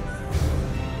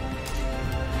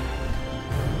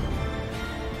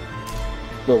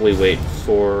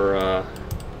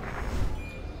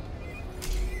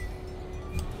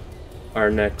our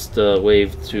next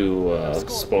wave to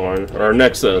spawn, or our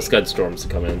next Scud Storms to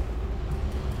come in.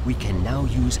 We can now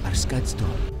use our Scud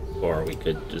Storm. Or we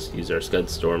could just use our Scud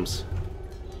Storms.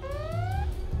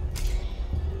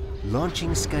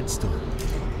 Launching Scud Storm.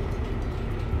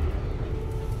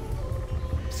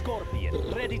 Scorpion,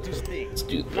 ready to sting. Let's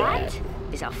do that.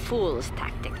 That is a fool's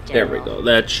tactic, There General. we go.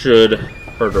 That should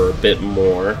hurt her a bit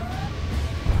more.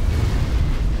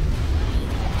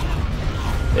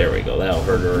 There we go. That'll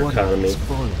hurt her Warrior economy. has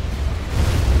fallen.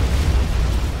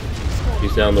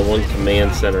 She's down to one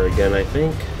command center again, I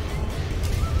think.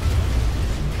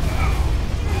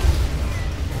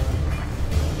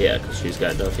 Yeah, because she's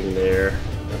got nothing there.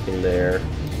 Nothing there.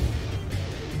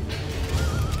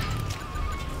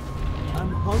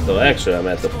 I'm hungry. So actually, I'm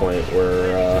at the point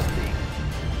where,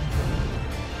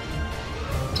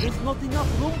 There's not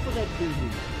enough room for that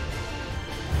building.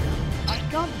 I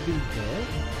can't build there.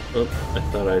 oh, I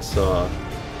thought I saw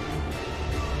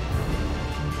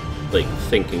like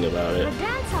thinking about The it.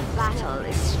 dance of battle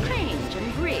is strange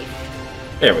and brief.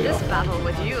 There we go. This battle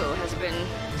with you has been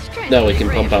strange. Now we can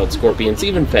pump out scorpions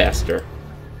even faster.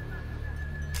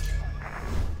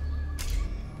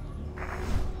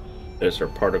 There's her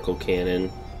particle cannon,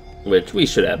 which we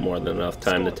should have more than enough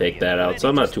time to take that out, so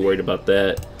I'm not too worried about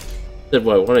that. Instead,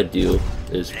 what I want to do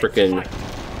is frickin'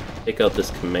 take out this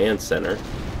command center.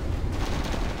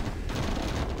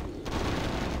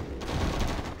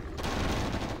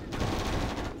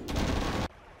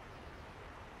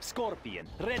 Scorpion,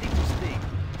 ready to sting.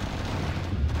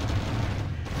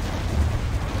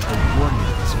 A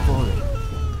warrior has fallen.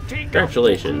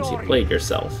 Congratulations, you played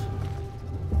yourself.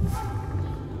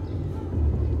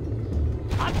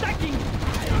 Attacking!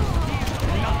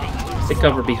 Take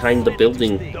cover behind the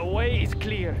building. The way is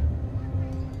clear.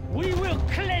 We will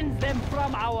cleanse them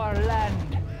from our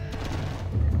land.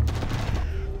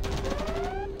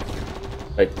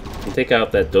 I can take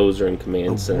out that dozer and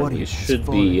command center. We should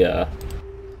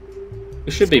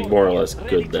be more or less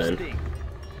good then.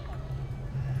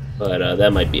 But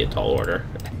that might be a tall order.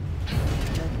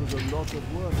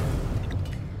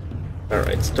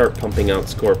 Alright, start pumping out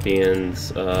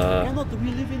scorpions. Cannot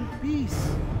we live in peace?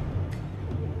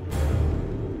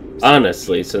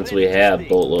 Honestly, since we have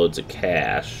boatloads of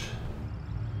cash,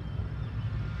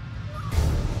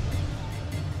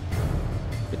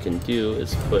 what we can do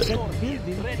is put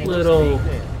little...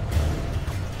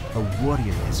 A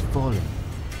warrior has fallen.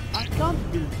 I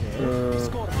can't build there.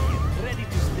 Scorpion, ready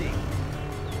to sting.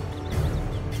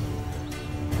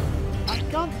 I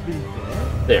can't build there.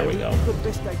 There we go. The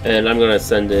best I can. And I'm gonna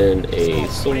send in a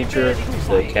soldier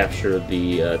to capture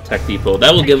the tech depot.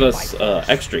 That will give us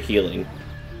extra healing,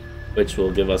 which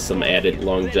will give us some added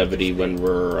longevity when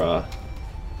we're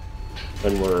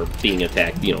being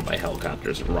attacked, you know, by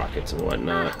helicopters and rockets and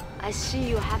whatnot. Ah, I see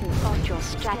you haven't thought your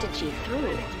strategy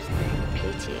through.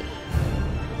 Pity.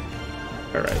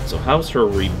 Alright, so how's her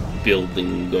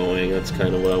rebuilding going? That's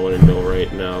kind of what I want to know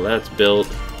right now. That's built.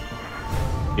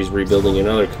 She's rebuilding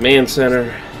another command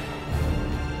center.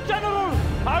 General,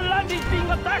 our land is being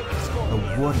attacked. A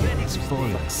warrior has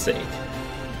fallen. Fuck's sake.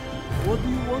 What do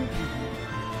you want?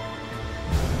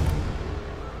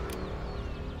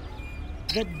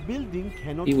 That building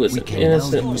cannot. He was We an can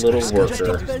innocent now use little our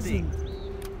worker Peasant.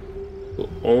 who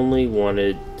only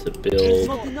wanted to There's build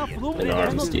not enough room. an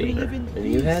arms Cannot we dealer. live in And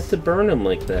you had to burn him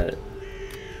like that.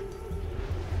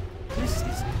 This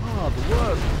is hard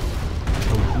work.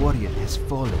 A warrior has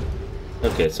fallen.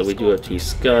 Okay, so we do have 2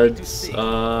 scuds.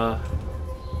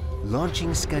 Launching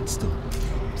Scudstorm.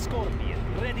 Scorpion,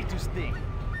 ready to sting.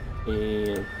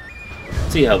 And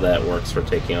see how that works for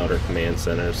taking out our command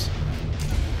centers.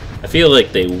 I feel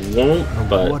like they won't,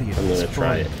 but I'm gonna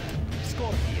try it.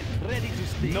 Scorpion, ready to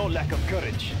sting. No lack of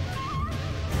courage.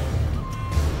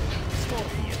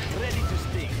 Scorpion, ready to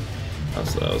sting. Oh,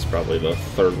 so that was probably the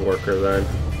 3rd worker then.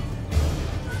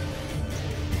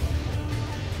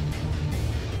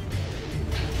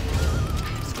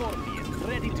 Scorpion,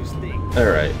 ready to sting.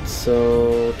 Alright,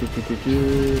 so...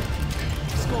 Scorpion,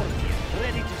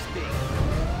 ready to sting.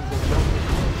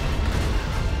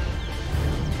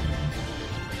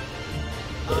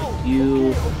 You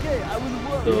Okay, I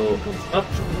will work. go up.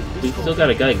 We still got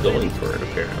a guy going for it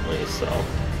apparently, so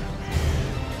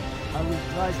I will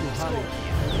try to hurry.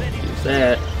 use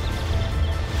that.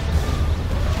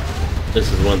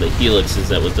 This is one of the helixes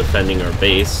that was defending our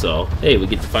base, so hey, we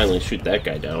get to finally shoot that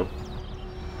guy down.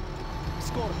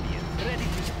 Scorpion, ready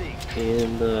to sting.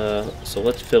 And so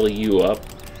let's fill you up.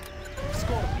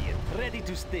 Scorpion, ready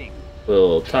to sting.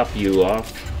 We'll top you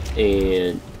off,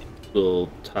 and we'll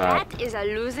top. That is a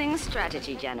losing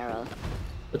strategy, General.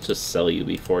 Let's just sell you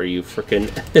before you frickin'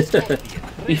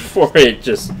 before it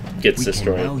just gets We can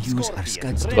destroyed. now use our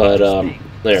Scudstorm. But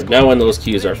there. Now when those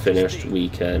queues are finished, we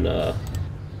can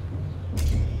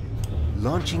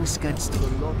Launching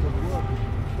Scudstorm.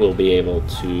 we'll be able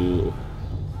to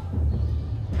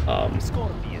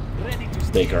Scorpion, ready to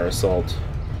sting. make our assault.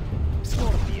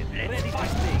 Scorpion, ready to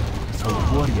sting. A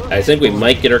warrior. I think we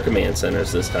might get our command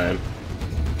centers this time.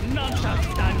 None shall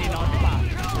stand in our path.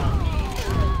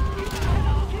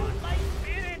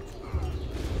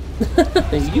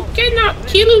 You cannot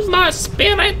kill my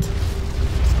spirit!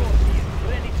 Scorpion,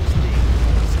 ready to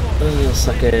sting.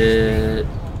 Suck it.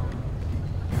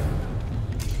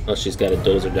 Oh, she's got a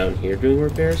dozer down here doing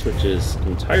repairs, which is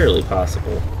entirely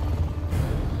possible.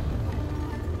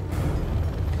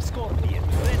 Scorpion,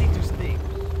 ready to sting.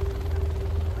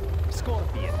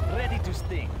 Scorpion, ready to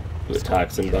sting. Do a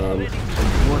toxin bomb. A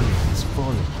warrior has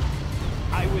fallen.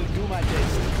 I will do my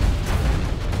best.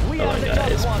 We Oh are my the god,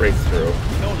 it's just ones. breakthrough.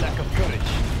 No lack of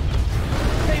courage.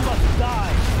 They must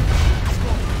die.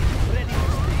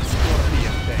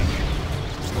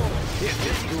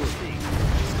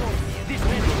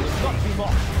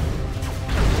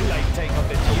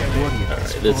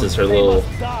 this is her little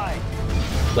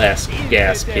last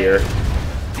gasp here.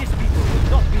 These people will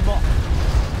not be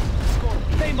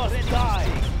mocked. They must die.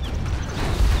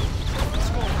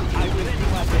 I will do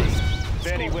my best.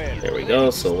 Very well. There we go.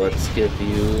 So let's give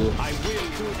you I will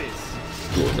do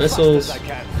this. dual missiles, As I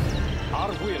can. Our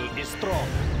will is strong.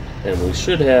 and we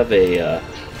should have a.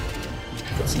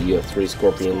 Let's see. You have 3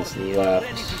 scorpions left.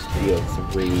 You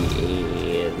have 3,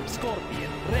 and Scorpion,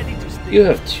 ready to sting. you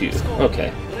have 2.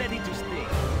 Okay. Ready to sting.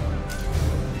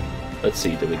 Let's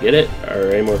see. Did we get it? Are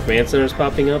any more command centers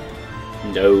popping up?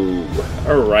 No.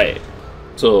 All right.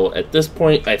 So at this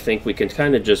point, I think we can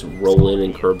kind of just roll in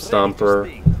and curb stomp her.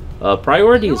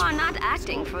 Priority You is are not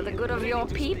acting for the good of your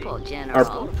people, our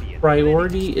General.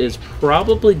 priority is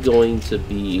probably going to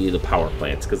be the power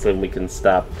plants, because then we can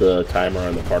stop the timer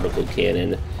on the particle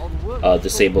cannon,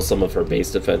 disable some of her base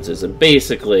defenses, and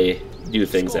basically do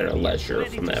things at our leisure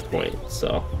from that point.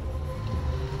 So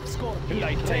Scorpion,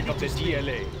 light tank of the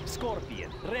GLA. Scorpion,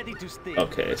 ready to sting.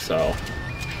 okay, so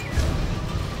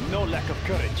No lack of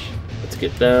courage. let's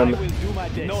get I them, will do my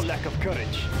best. No lack of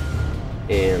courage.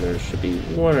 and there should be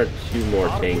 1 or 2 more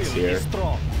Our tanks will here. is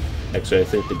strong. Actually, I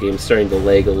think the game's starting to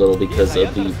lag a little because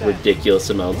of the ridiculous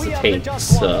amounts of tanks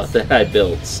that I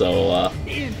built. So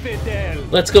Infidel.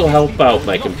 let's go help out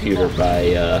my computer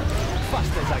by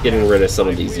Fast as I getting can. rid of some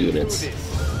of I these will do units. this.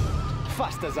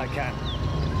 Fast as I can.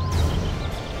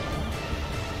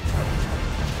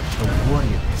 A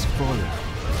warrior has fallen.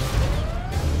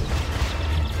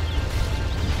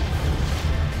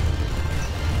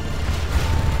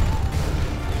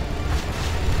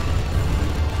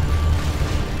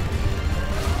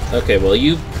 Okay, well,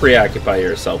 you preoccupy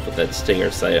yourself with that stinger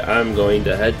sight. I'm going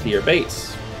to head to your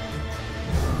base.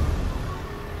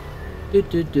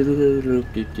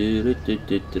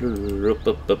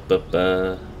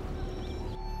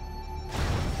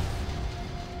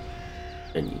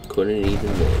 And you couldn't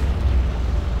even win.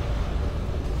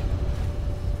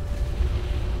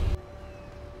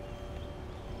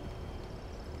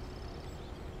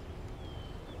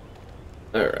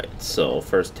 Alright, so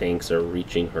first tanks are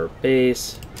reaching her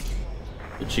base.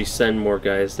 Did she send more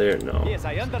guys there? No. Yes,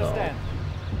 I understand.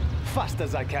 Fast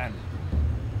as I can.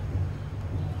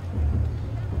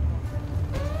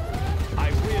 I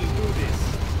will do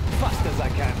this. Fast as I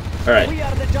can. Alright, We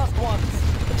are the just ones.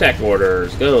 attack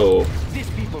orders, go! These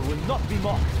people will not be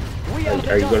mocked. We Are-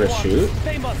 the are you just gonna ones. shoot?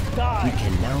 They must We die.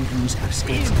 can now use our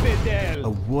Skedstorm. A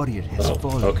Infidel. warrior has Oh,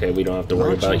 fallen. okay, we don't have to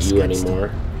worry Launch your about you Skedstorm.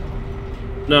 anymore.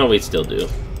 No, we still do.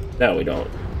 No, we don't.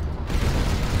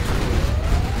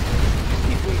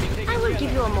 I will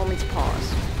give you a moment's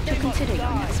pause to consider your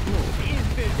next move.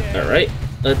 Infidel. Alright,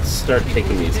 let's start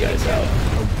taking these guys out.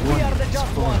 A We warrior are the has just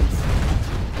fallen. ones.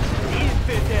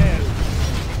 Infidel.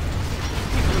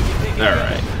 It will be taken care of.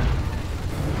 Alright,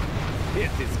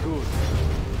 It is good.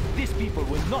 These people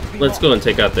will not be let's mocked. go and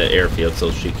take out the airfield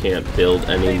so she can't build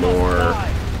any They must more die.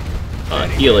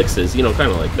 helixes, you know, kind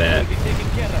of like that. Will be taken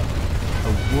care of.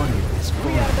 A warrior has We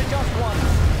fallen. are the just ones.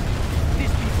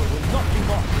 These people will not be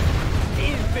mocked.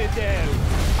 Infidel.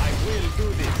 I will do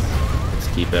this. Let's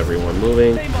keep everyone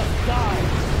moving. They must die.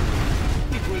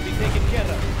 It will be taken care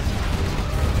of.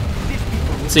 These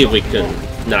people will See if not we be can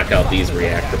mocked. knock out these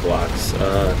reactor blocks.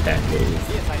 Attack move.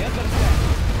 Yes, I understand.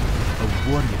 A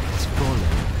warrior has fallen.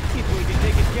 It will be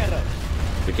taken care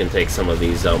of. We can take some of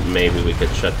these out. Maybe we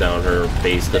could shut down her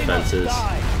base They must defenses.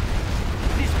 die.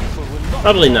 These people will not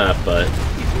Probably be not, but mocked.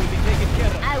 It will be taken care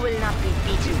of. I will not be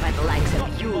beaten by the likes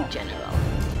of you, General.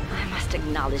 I must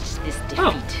acknowledge this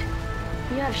defeat.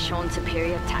 You have shown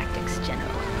superior tactics,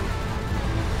 General.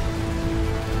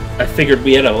 I figured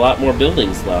we had a lot more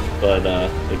buildings left, but I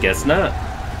guess not.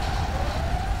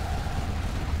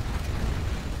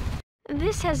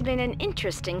 This has been an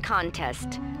interesting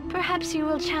contest. Perhaps you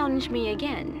will challenge me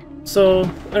again. So,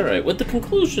 alright, with the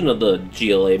conclusion of the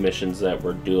GLA missions that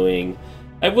we're doing,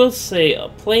 I will say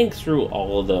playing through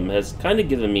all of them has kind of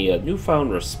given me a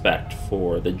newfound respect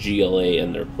for the GLA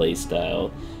and their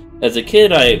playstyle. As a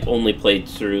kid, I only played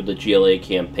through the GLA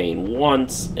campaign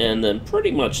once, and then pretty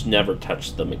much never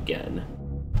touched them again.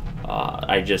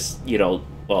 I just, you know,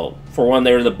 well, for one,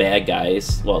 they were the bad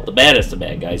guys. Well, the baddest of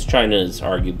bad guys. China is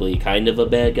arguably kind of a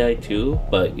bad guy too,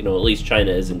 but, you know, at least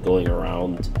China isn't going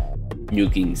around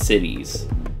nuking cities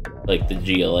like the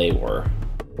GLA were.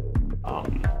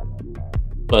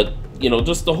 But, you know,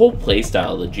 just the whole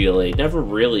playstyle of the GLA never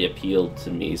really appealed to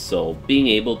me, so being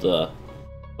able to,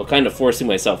 well, kind of forcing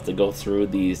myself to go through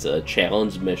these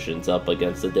challenge missions up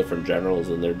against the different generals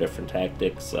and their different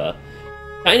tactics,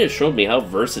 kind of showed me how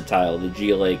versatile the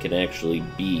GLA can actually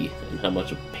be, and how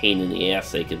much of a pain in the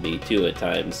ass they can be too at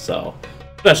times. So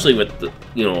Especially with the,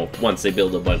 once they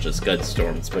build a bunch of Scud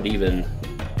Storms, but even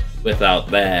without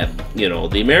that,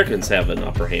 the Americans have an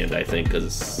upper hand, I think,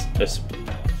 because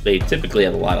they typically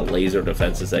have a lot of laser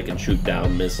defenses that can shoot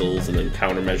down missiles, and then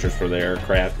countermeasures for their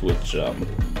aircraft, which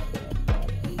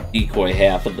decoy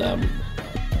half of them.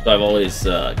 So I've always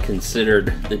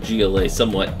considered the GLA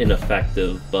somewhat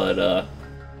ineffective, but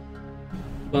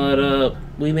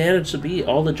we managed to beat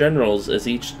all the generals as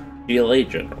each GLA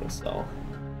general, so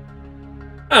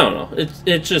I don't know.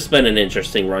 It's just been an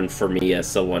interesting run for me as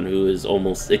someone who has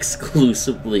almost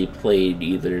exclusively played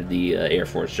either the Air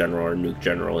Force General or Nuke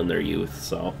General in their youth,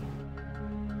 so.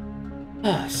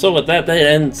 So with that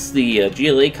ends the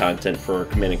GLA content for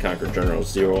Command & Conquer General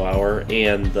 0 Hour,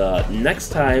 and next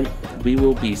time we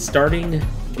will be starting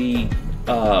the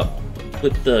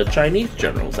with the Chinese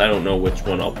generals. I don't know which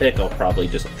one I'll pick. I'll probably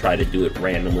just try to do it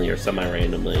randomly or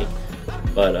semi-randomly,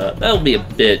 but that'll be a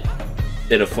bit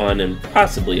of fun and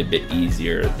possibly a bit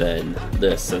easier than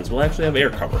this, since we'll actually have air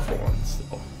cover for once.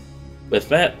 So with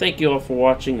that, thank you all for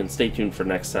watching, and stay tuned for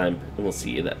next time, and we'll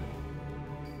see you then.